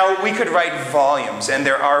 Now, we could write volumes, and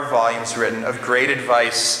there are volumes written of great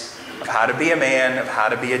advice of how to be a man, of how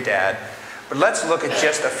to be a dad. But let's look at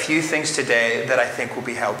just a few things today that I think will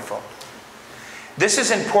be helpful. This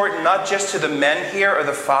is important not just to the men here or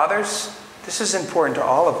the fathers. This is important to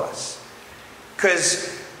all of us.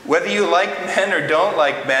 Because whether you like men or don't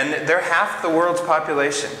like men, they're half the world's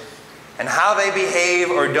population. And how they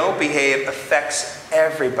behave or don't behave affects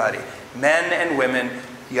everybody. Men and women,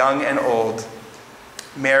 young and old,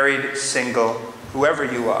 married, single, whoever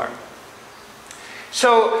you are.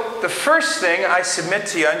 So the first thing I submit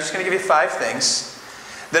to you, I'm just going to give you 5 things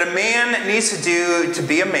that a man needs to do to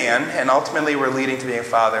be a man, and ultimately we're leading to being a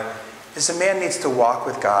father, is a man needs to walk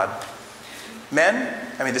with God. Men,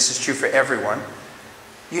 I mean this is true for everyone,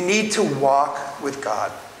 you need to walk with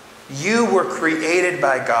God. You were created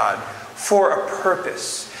by God for a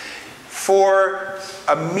purpose, for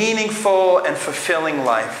a meaningful and fulfilling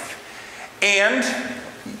life. And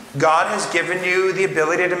God has given you the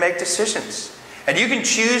ability to make decisions. And you can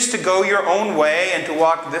choose to go your own way and to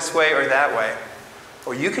walk this way or that way.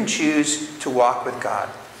 Or you can choose to walk with God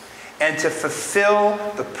and to fulfill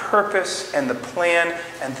the purpose and the plan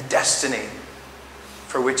and the destiny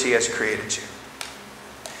for which He has created you.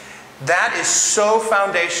 That is so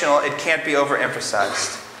foundational, it can't be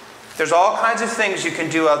overemphasized. There's all kinds of things you can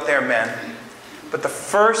do out there, men. But the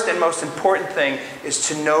first and most important thing is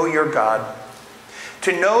to know your God.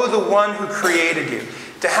 To know the one who created you.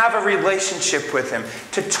 To have a relationship with Him.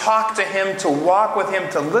 To talk to Him, to walk with Him,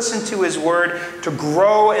 to listen to His Word, to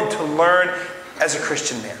grow and to learn as a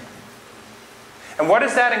Christian man. And what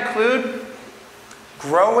does that include?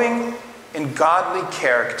 Growing in godly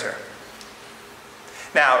character.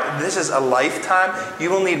 Now, this is a lifetime. You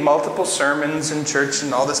will need multiple sermons in church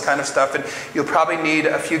and all this kind of stuff. And you'll probably need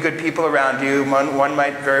a few good people around you. One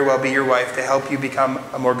might very well be your wife to help you become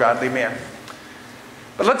a more godly man.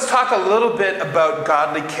 But let's talk a little bit about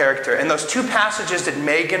godly character. And those 2 passages that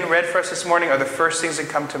Megan read for us this morning are the first things that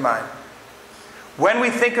come to mind. When we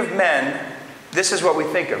think of men, this is what we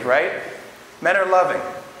think of, right? Men are loving.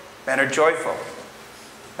 Men are joyful.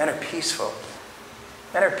 Men are peaceful.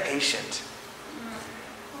 Men are patient.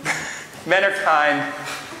 Men are kind.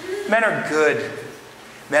 Men are good.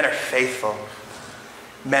 Men are faithful.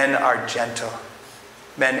 Men are gentle.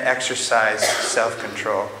 Men exercise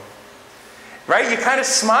self-control. Right? You kind of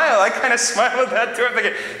smile. I kind of smile at that too. I'm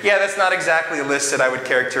thinking, yeah, that's not exactly a list that I would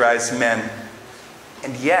characterize men.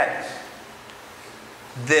 And yet,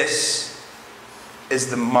 this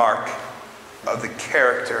is the mark of the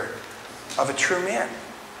character of a true man.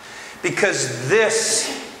 Because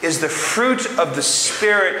this is the fruit of the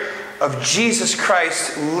Spirit of Jesus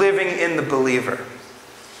Christ living in the believer.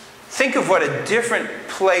 Think of what a different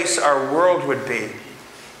place our world would be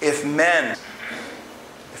if men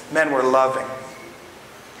were loving.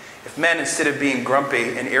 If men, instead of being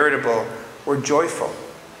grumpy and irritable, were joyful,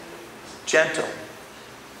 gentle,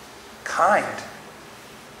 kind,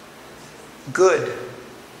 good,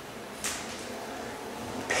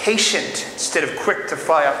 patient instead of quick to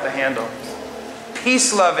fly off the handle,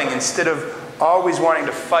 peace-loving instead of always wanting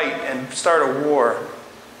to fight and start a war,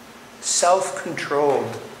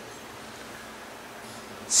 self-controlled.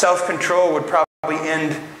 Self-control would probably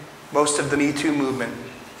end most of the Me Too movement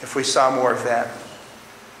if we saw more of that.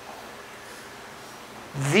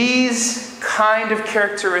 These kind of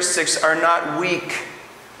characteristics are not weak,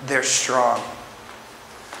 they're strong.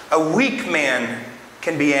 A weak man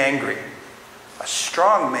can be angry. A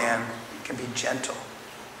strong man can be gentle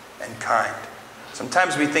and kind.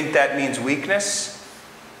 Sometimes we think that means weakness.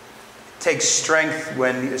 It takes strength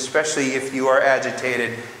when, especially if you are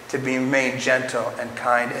agitated, to remain gentle and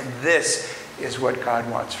kind. And this is what God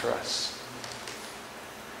wants for us.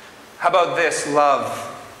 How about this? Love.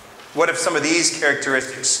 What if some of these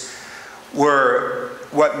characteristics were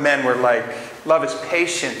what men were like? Love is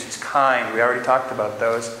patient, it's kind. We already talked about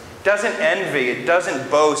those. It doesn't envy, it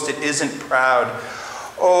doesn't boast, it isn't proud.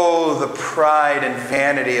 Oh, the pride and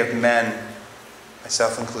vanity of men,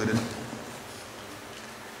 myself included.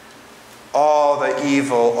 All the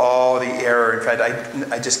evil, all the error. In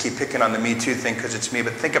fact, I just keep picking on the Me Too thing because it's me,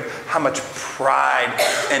 but think of how much pride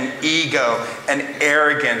and ego and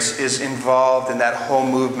arrogance is involved in that whole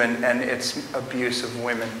movement and its abuse of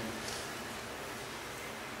women.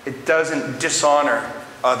 It doesn't dishonor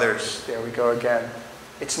others. There we go again.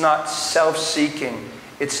 It's not self-seeking.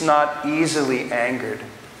 It's not easily angered.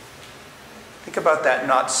 Think about that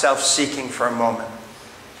not self-seeking for a moment.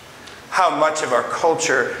 How much of our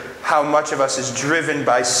culture, how much of us is driven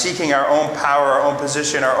by seeking our own power, our own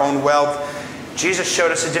position, our own wealth. Jesus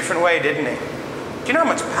showed us a different way, didn't he? Do you know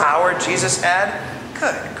how much power Jesus had?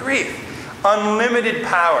 Good grief. Unlimited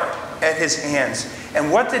power at his hands.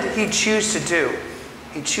 And what did he choose to do?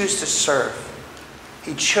 He chose to serve.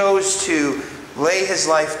 He chose to lay his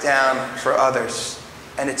life down for others.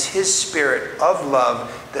 And it's his spirit of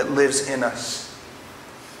love that lives in us.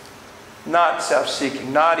 Not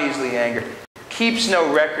self-seeking, not easily angered, keeps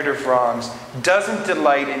no record of wrongs, doesn't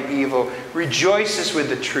delight in evil, rejoices with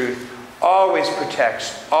the truth, always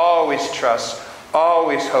protects, always trusts,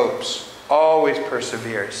 always hopes, always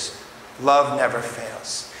perseveres. Love never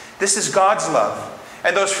fails. This is God's love.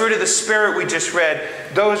 And those fruit of the Spirit we just read,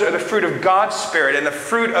 those are the fruit of God's Spirit and the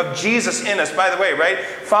fruit of Jesus in us. By the way, right?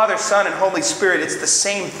 Father, Son, and Holy Spirit, it's the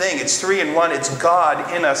same thing. It's 3 in 1. It's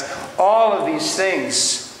God in us. All of these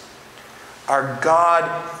things are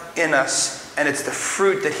God in us. And it's the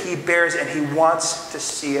fruit that he bears, and he wants to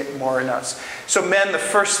see it more in us. So men, the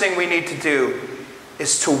first thing we need to do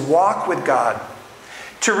is to walk with God.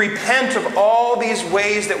 To repent of all these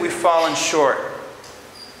ways that we've fallen short.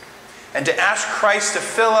 And to ask Christ to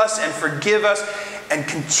fill us and forgive us and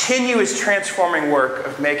continue his transforming work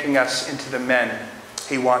of making us into the men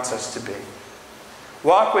he wants us to be.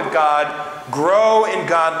 Walk with God. Grow in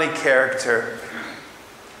godly character.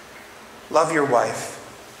 Love your wife.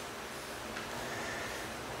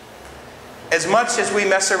 As much as we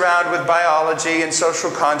mess around with biology and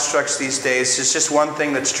social constructs these days, there's just one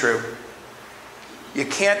thing that's true. You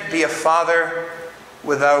can't be a father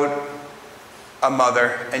without a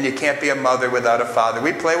mother, and you can't be a mother without a father.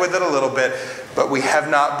 We play with it a little bit, but we have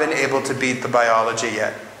not been able to beat the biology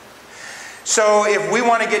yet. So if we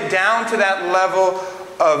want to get down to that level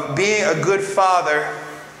of being a good father,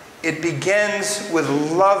 it begins with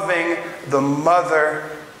loving the mother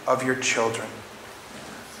of your children.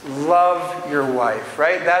 Love your wife,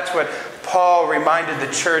 right? That's what Paul reminded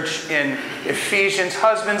the church in Ephesians.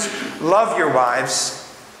 Husbands, love your wives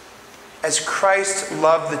as Christ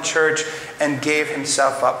loved the church and gave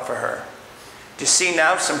himself up for her. Do you see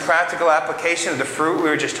now some practical application of the fruit we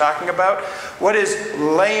were just talking about? What does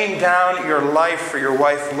laying down your life for your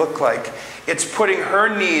wife look like? It's putting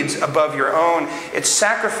her needs above your own. It's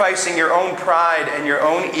sacrificing your own pride and your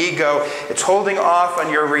own ego. It's holding off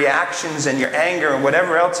on your reactions and your anger and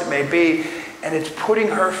whatever else it may be. And it's putting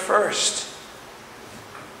her first.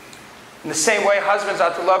 In the same way, husbands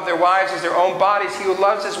ought to love their wives as their own bodies. He who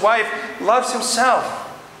loves his wife loves himself.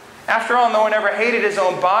 After all, no one ever hated his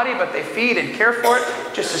own body, but they feed and care for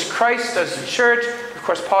it, just as Christ does the church. Of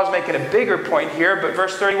course, Paul's making a bigger point here, but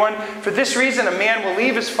verse 31, for this reason a man will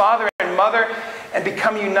leave his father and mother and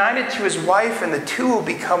become united to his wife, and the two will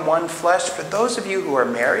become one flesh. For those of you who are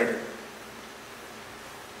married,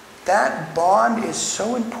 that bond is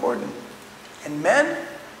so important. And men,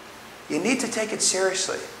 you need to take it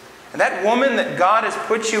seriously. And that woman that God has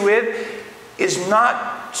put you with is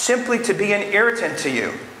not simply to be an irritant to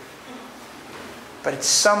you, but it's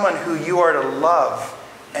someone who you are to love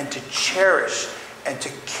and to cherish and to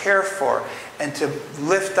care for and to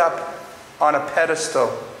lift up on a pedestal,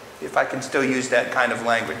 if I can still use that kind of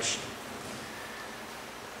language.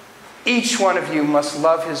 Each one of you must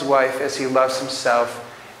love his wife as he loves himself,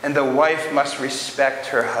 and the wife must respect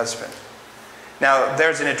her husband. Now,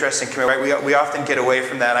 there's an interesting commitment, right? We often get away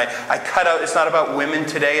from that. I cut out, it's not about women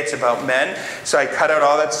today, it's about men. So I cut out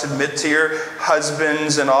all that submit to your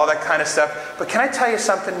husbands and all that kind of stuff. But can I tell you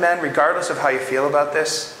something, men, regardless of how you feel about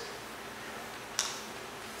this?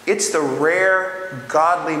 It's the rare,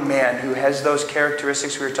 godly man who has those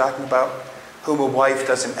characteristics we were talking about whom a wife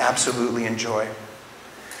doesn't absolutely enjoy.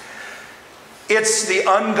 It's the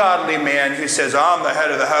ungodly man who says, I'm the head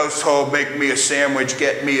of the household, make me a sandwich,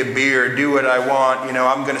 get me a beer, do what I want,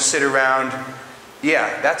 I'm going to sit around.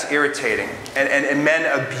 Yeah, that's irritating. And men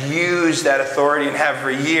abuse that authority and have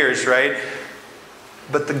for years, right?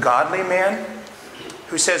 But the godly man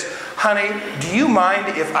who says, honey, do you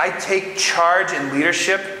mind if I take charge and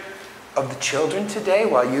leadership of the children today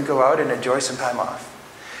while you go out and enjoy some time off?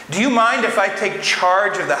 Do you mind if I take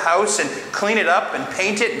charge of the house and clean it up and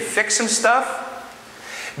paint it and fix some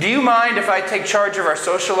stuff? Do you mind if I take charge of our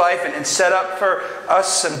social life and set up for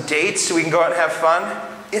us some dates so we can go out and have fun?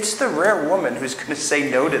 It's the rare woman who's going to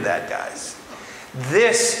say no to that, guys.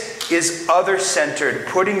 This is other-centered,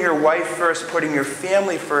 putting your wife first, putting your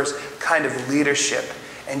family first kind of leadership.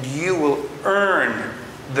 And you will earn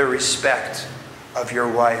the respect of your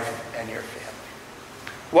wife and your family.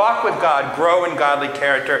 Walk with God, grow in godly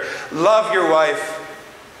character, love your wife,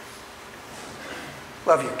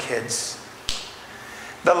 love your kids.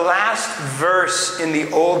 The last verse in the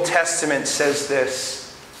Old Testament says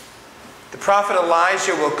this. The prophet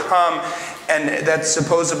Elijah will come, and that's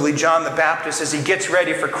supposedly John the Baptist, as he gets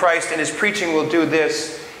ready for Christ, and his preaching will do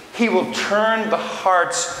this. He will turn the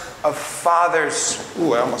hearts of fathers.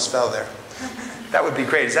 Ooh, I almost fell there. That would be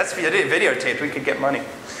great. If that's videotaped, we could get money.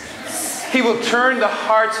 He will turn the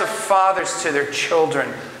hearts of fathers to their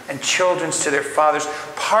children and children's to their fathers.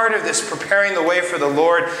 Part of this preparing the way for the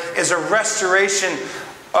Lord is a restoration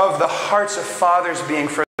of the hearts of fathers being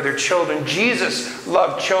for their children. Jesus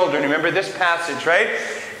loved children. Remember this passage, right?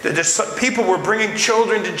 The people were bringing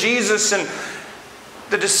children to Jesus, and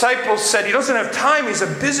the disciples said, he doesn't have time. He's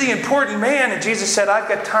a busy, important man. And Jesus said, I've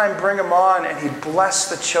got time. Bring him on. And he blessed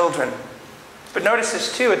the children. But notice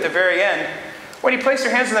this too at the very end. When he placed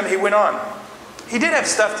their hands on them, he went on. He did have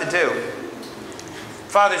stuff to do.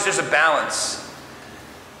 Fathers, there's a balance.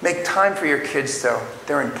 Make time for your kids, though.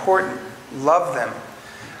 They're important. Love them.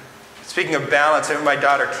 Speaking of balance, I have my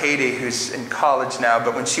daughter Katie, who's in college now,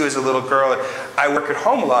 but when she was a little girl, I work at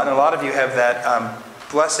home a lot, and a lot of you have that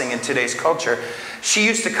blessing in today's culture. She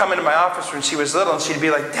used to come into my office when she was little, and she'd be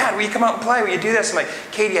like, Dad, will you come out and play? Will you do this? I'm like,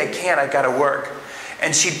 Katie, I can't. I've got to work.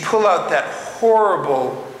 And she'd pull out that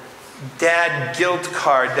horrible dad guilt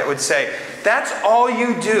card that would say, that's all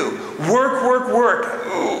you do. Work, work, work.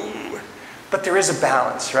 Ooh. But there is a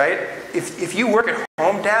balance, right? If you work at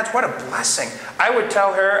home, dads, what a blessing. I would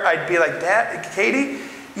tell her, I'd be like, Dad, Katie,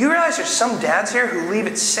 you realize there's some dads here who leave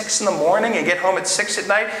at 6 in the morning and get home at 6 at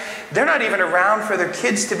night? They're not even around for their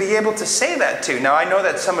kids to be able to say that to. Now, I know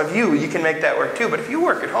that some of you can make that work too, but if you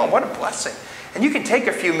work at home, what a blessing. And you can take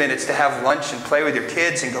a few minutes to have lunch and play with your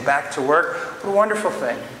kids and go back to work. What a wonderful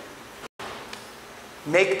thing.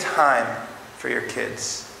 Make time for your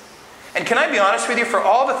kids. And can I be honest with you, for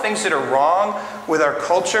all the things that are wrong with our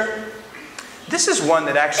culture, this is one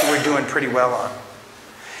that actually we're doing pretty well on.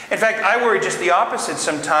 In fact, I worry just the opposite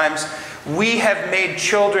sometimes. We have made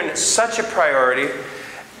children such a priority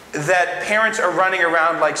that parents are running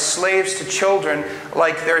around like slaves to children,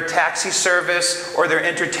 like they're a taxi service or they're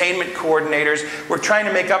entertainment coordinators. We're trying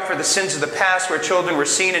to make up for the sins of the past where children were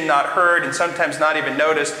seen and not heard and sometimes not even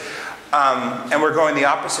noticed. And we're going the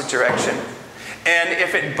opposite direction. And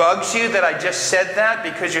if it bugs you that I just said that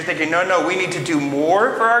because you're thinking, no, we need to do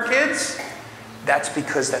more for our kids, that's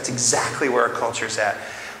because that's exactly where our culture's at.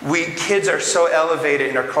 Kids are so elevated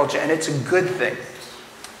in our culture, and it's a good thing.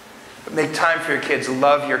 But make time for your kids.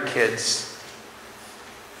 Love your kids.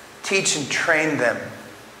 Teach and train them.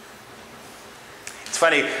 It's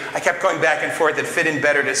funny, I kept going back and forth. It fit in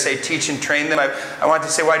better to say teach and train them. I want to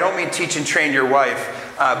say, well, I don't mean teach and train your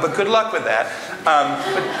wife, but good luck with that.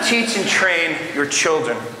 But teach and train your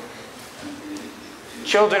children.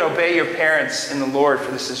 Children, obey your parents in the Lord,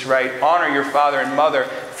 for this is right. Honor your father and mother.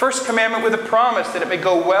 First commandment with a promise that it may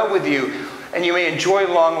go well with you and you may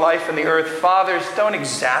enjoy long life on the earth. Fathers, don't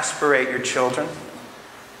exasperate your children.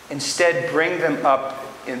 Instead, bring them up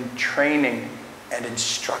in training and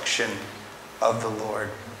instruction of the Lord.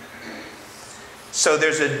 So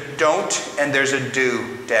there's a don't and there's a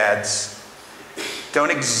do, dads. Don't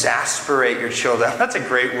exasperate your children. That's a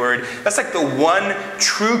great word. That's like the one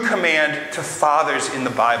true command to fathers in the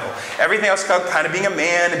Bible. Everything else about kind of being a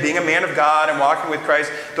man and being a man of God and walking with Christ,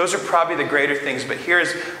 those are probably the greater things. But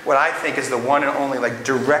here's what I think is the one and only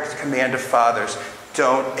direct command to fathers.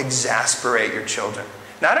 Don't exasperate your children.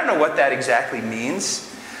 Now, I don't know what that exactly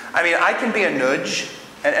means. I mean, I can be a nudge,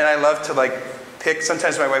 and I love to pick.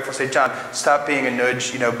 Sometimes my wife will say, John, stop being a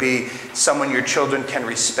nudge, be someone your children can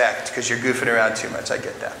respect because you're goofing around too much. I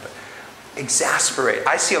get that. But exasperate.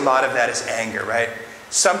 I see a lot of that as anger, right?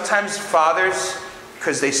 Sometimes fathers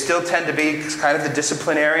because they still tend to be kind of the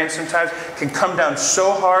disciplinarian sometimes, can come down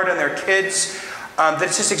so hard on their kids that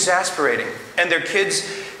it's just exasperating. And their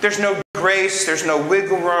kids, there's no grace, there's no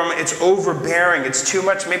wiggle room, it's overbearing, it's too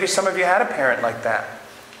much. Maybe some of you had a parent like that.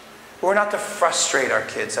 We're not to frustrate our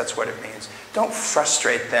kids, that's what it means. Don't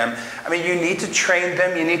frustrate them. I mean, you need to train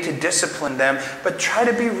them, you need to discipline them, but try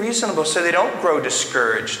to be reasonable so they don't grow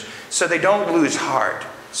discouraged, so they don't lose heart,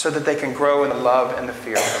 so that they can grow in the love and the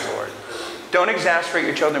fear of the Lord. Don't exasperate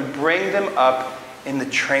your children. Bring them up in the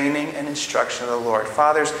training and instruction of the Lord.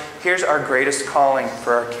 Fathers, here's our greatest calling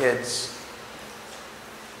for our kids,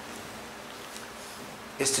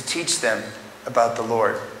 is to teach them about the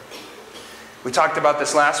Lord. We talked about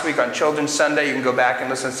this last week on Children's Sunday. You can go back and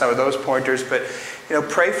listen to some of those pointers. But,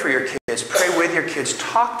 pray for your kids. Pray with your kids.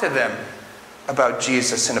 Talk to them about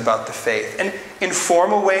Jesus and about the faith. And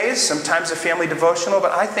informal ways, sometimes a family devotional,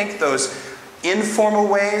 but I think those informal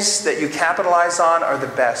ways that you capitalize on are the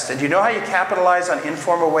best. And do you know how you capitalize on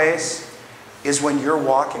informal ways? Is when you're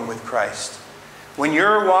walking with Christ. When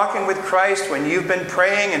you're walking with Christ, when you've been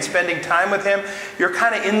praying and spending time with Him, you're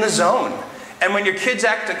kind of in the zone. And when your kids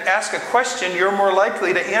ask a question, you're more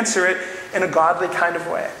likely to answer it in a godly kind of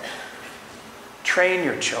way. Train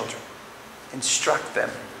your children. Instruct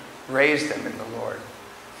them. Raise them in the Lord.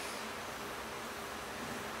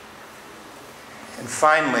 And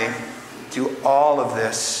finally, do all of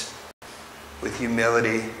this with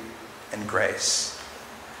humility and grace.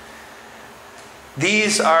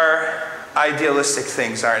 These are idealistic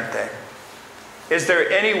things, aren't they? Is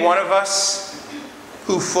there any one of us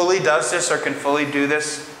who fully does this or can fully do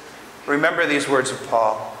this? Remember these words of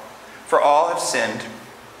Paul. For all have sinned,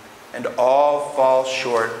 and all fall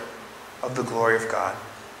short of the glory of God.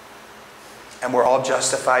 And we're all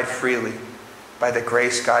justified freely by the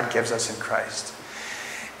grace God gives us in Christ.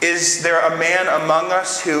 Is there a man among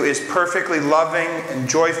us who is perfectly loving and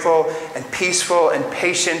joyful and peaceful and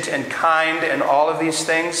patient and kind and all of these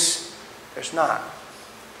things? There's not.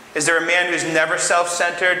 Is there a man who's never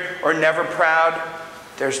self-centered or never proud?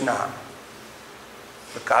 There's not.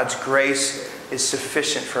 But God's grace is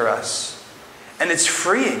sufficient for us. And it's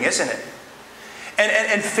freeing, isn't it?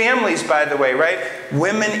 And families, by the way, right?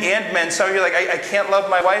 Women and men. Some of you are like, I can't love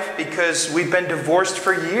my wife because we've been divorced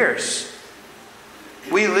for years.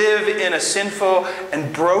 We live in a sinful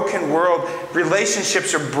and broken world.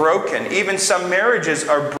 Relationships are broken. Even some marriages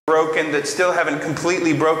are broken that still haven't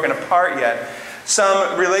completely broken apart yet.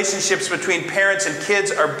 Some relationships between parents and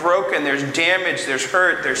kids are broken. There's damage, there's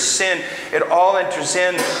hurt, there's sin. It all enters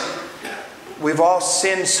in. We've all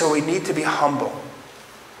sinned, so we need to be humble.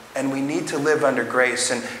 And we need to live under grace.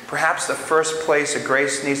 And perhaps the first place a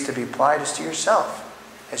grace needs to be applied is to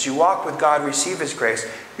yourself. As you walk with God, receive His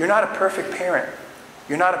grace. You're not a perfect parent.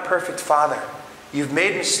 You're not a perfect father. You've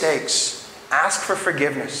made mistakes. Ask for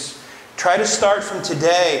forgiveness. Try to start from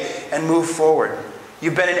today and move forward.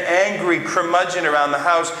 You've been an angry curmudgeon around the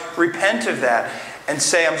house. Repent of that and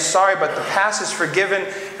say, I'm sorry, but the past is forgiven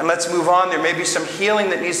and let's move on. There may be some healing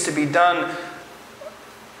that needs to be done,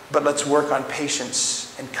 but let's work on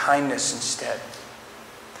patience and kindness instead.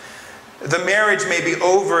 The marriage may be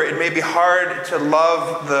over. It may be hard to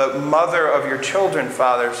love the mother of your children,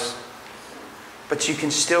 fathers, but you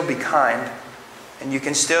can still be kind. And you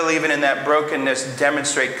can still, even in that brokenness,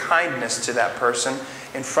 demonstrate kindness to that person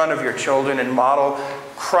in front of your children and model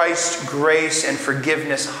Christ's grace and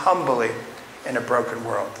forgiveness humbly in a broken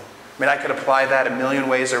world. I mean, I could apply that a million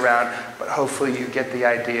ways around, but hopefully you get the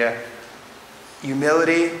idea.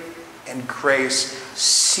 Humility and grace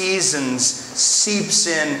seeps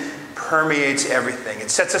in, permeates everything.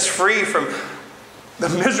 It sets us free from the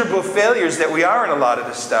miserable failures that we are in a lot of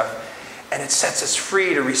this stuff. And it sets us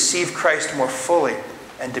free to receive Christ more fully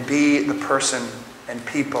and to be the person and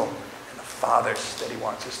people and the fathers that He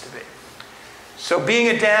wants us to be. So being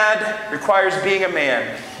a dad requires being a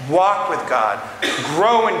man. Walk with God.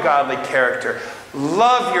 Grow in godly character.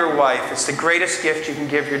 Love your wife. It's the greatest gift you can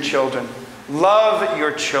give your children. Love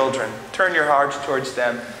your children. Turn your hearts towards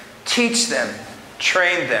them. Teach them.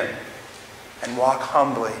 Train them. And walk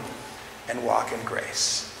humbly and walk in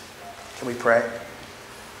grace. Can we pray?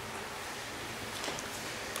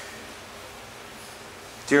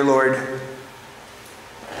 Dear Lord,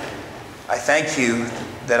 I thank you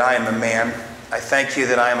that I am a man. I thank you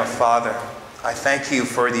that I am a father. I thank you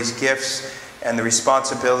for these gifts and the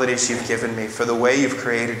responsibilities you've given me, for the way you've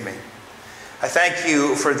created me. I thank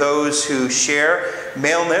you for those who share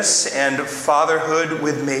maleness and fatherhood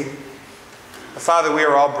with me. Father, we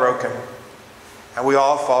are all broken, and we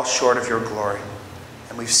all fall short of your glory.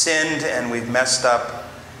 And we've sinned and we've messed up.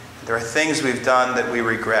 There are things we've done that we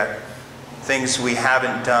regret. things we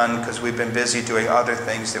haven't done because we've been busy doing other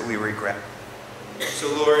things that we regret. So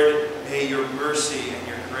Lord, may your mercy and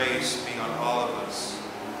your grace be on all of us.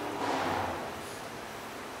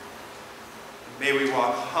 May we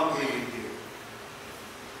walk humbly with you.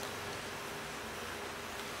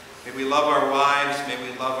 May we love our wives, may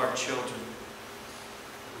we love our children.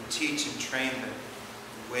 We teach and train them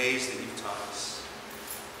in ways that you've taught us.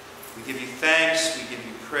 We give you thanks, we give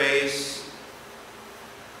you praise.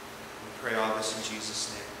 We pray all this in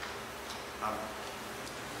Jesus' name. Amen.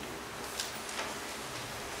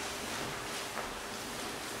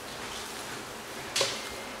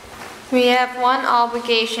 We have one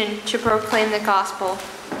obligation to proclaim the gospel.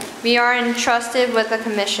 We are entrusted with a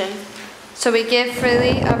commission, so we give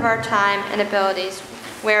freely of our time and abilities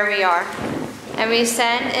where we are, and we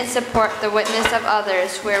send and support the witness of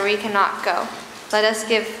others where we cannot go. Let us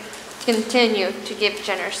continue to give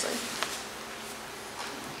generously.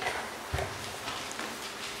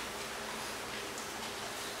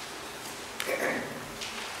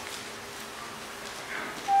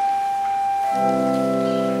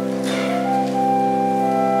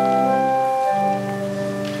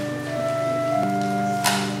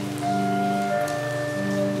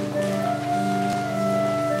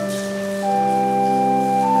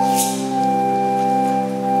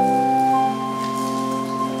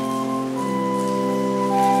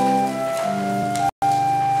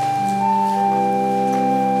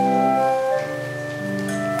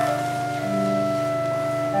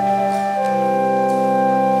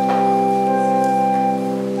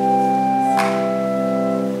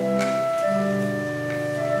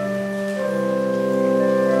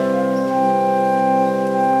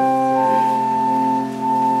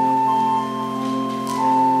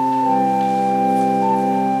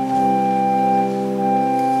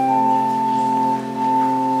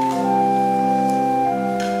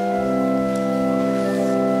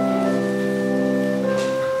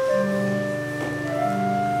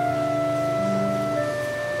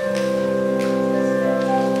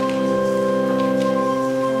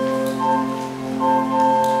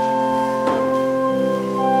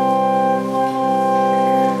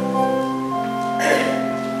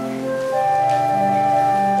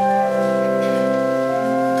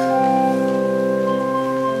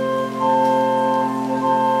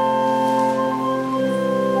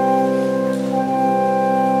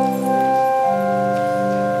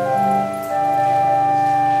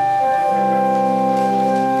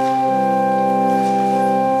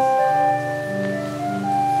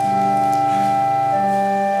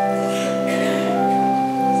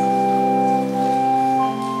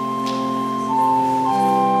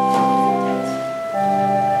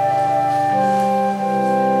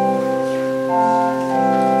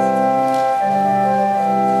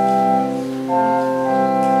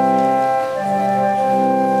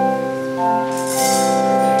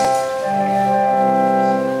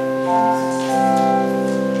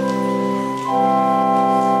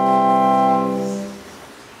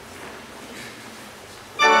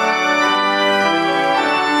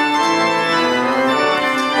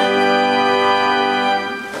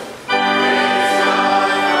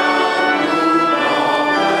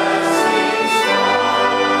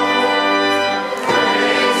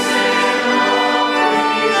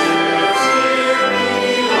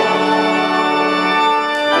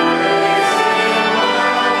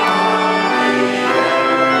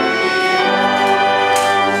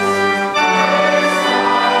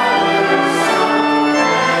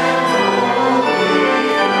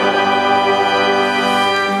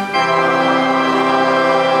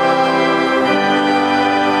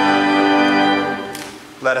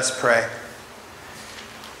 Let us pray.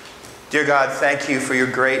 Dear God, thank you for your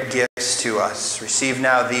great gifts to us. Receive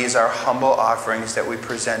now these, our humble offerings that we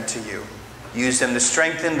present to you. Use them to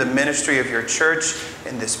strengthen the ministry of your church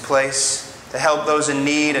in this place, to help those in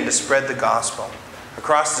need and to spread the gospel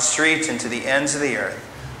across the streets and to the ends of the earth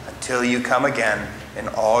until you come again in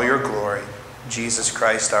all your glory. Jesus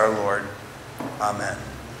Christ our Lord. Amen.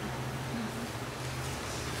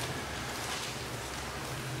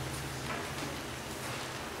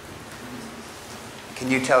 Can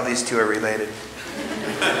you tell these two are related?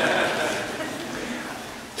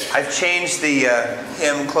 I've changed the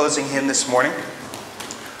hymn, closing hymn this morning.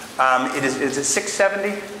 Is it 670?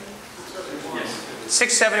 Yes.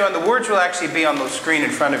 671. The words will actually be on the screen in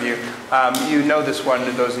front of you. You know this one,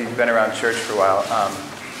 to those of you who've been around church for a while.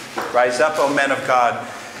 Rise up, O men of God.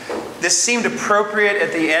 This seemed appropriate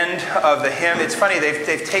at the end of the hymn. It's funny,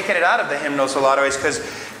 they've taken it out of the hymnals a lot of ways, because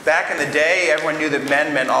back in the day, everyone knew that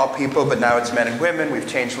men meant all people, but now it's men and women. We've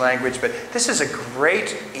changed language, but this is a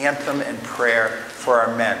great anthem and prayer for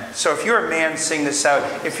our men. So if you're a man, sing this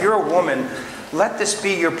out. If you're a woman, let this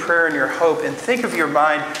be your prayer and your hope. And think of your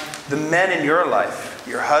mind, the men in your life,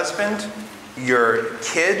 your husband, your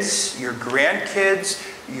kids, your grandkids,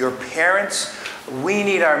 your parents. We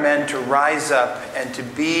need our men to rise up and to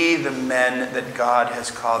be the men that God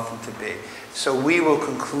has called them to be. So we will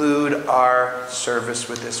conclude our service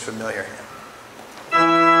with this familiar hymn.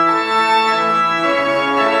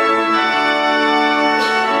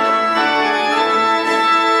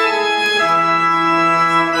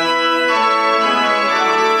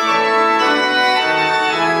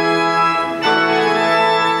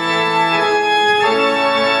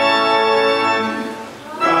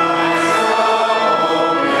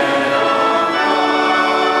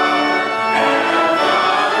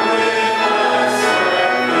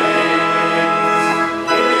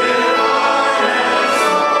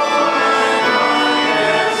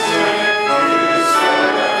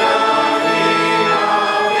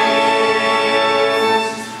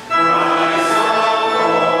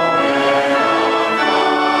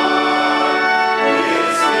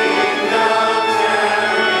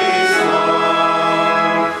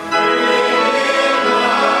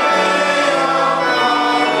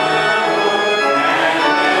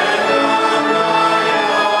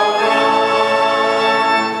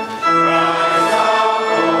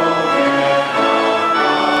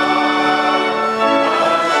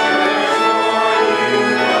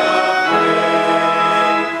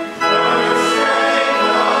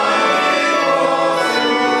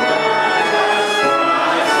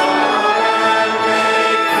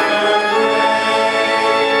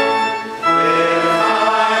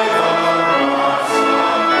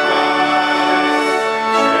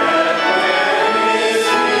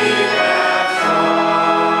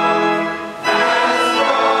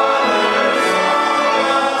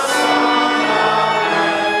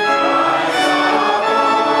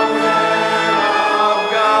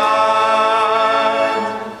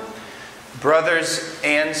 Brothers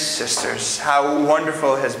and sisters, how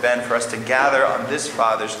wonderful it has been for us to gather on this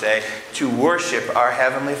Father's Day to worship our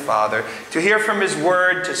Heavenly Father, to hear from His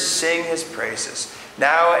Word, to sing His praises.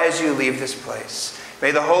 Now, as you leave this place,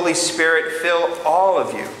 may the Holy Spirit fill all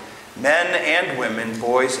of you, men and women,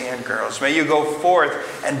 boys and girls. May you go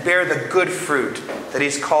forth and bear the good fruit that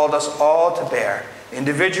He's called us all to bear,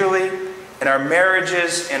 individually, in our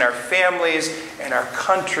marriages, in our families, in our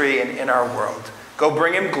country, and in our world. Go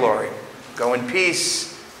bring Him glory. Go in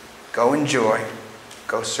peace. Go in joy.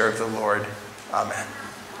 Go serve the Lord.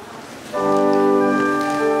 Amen.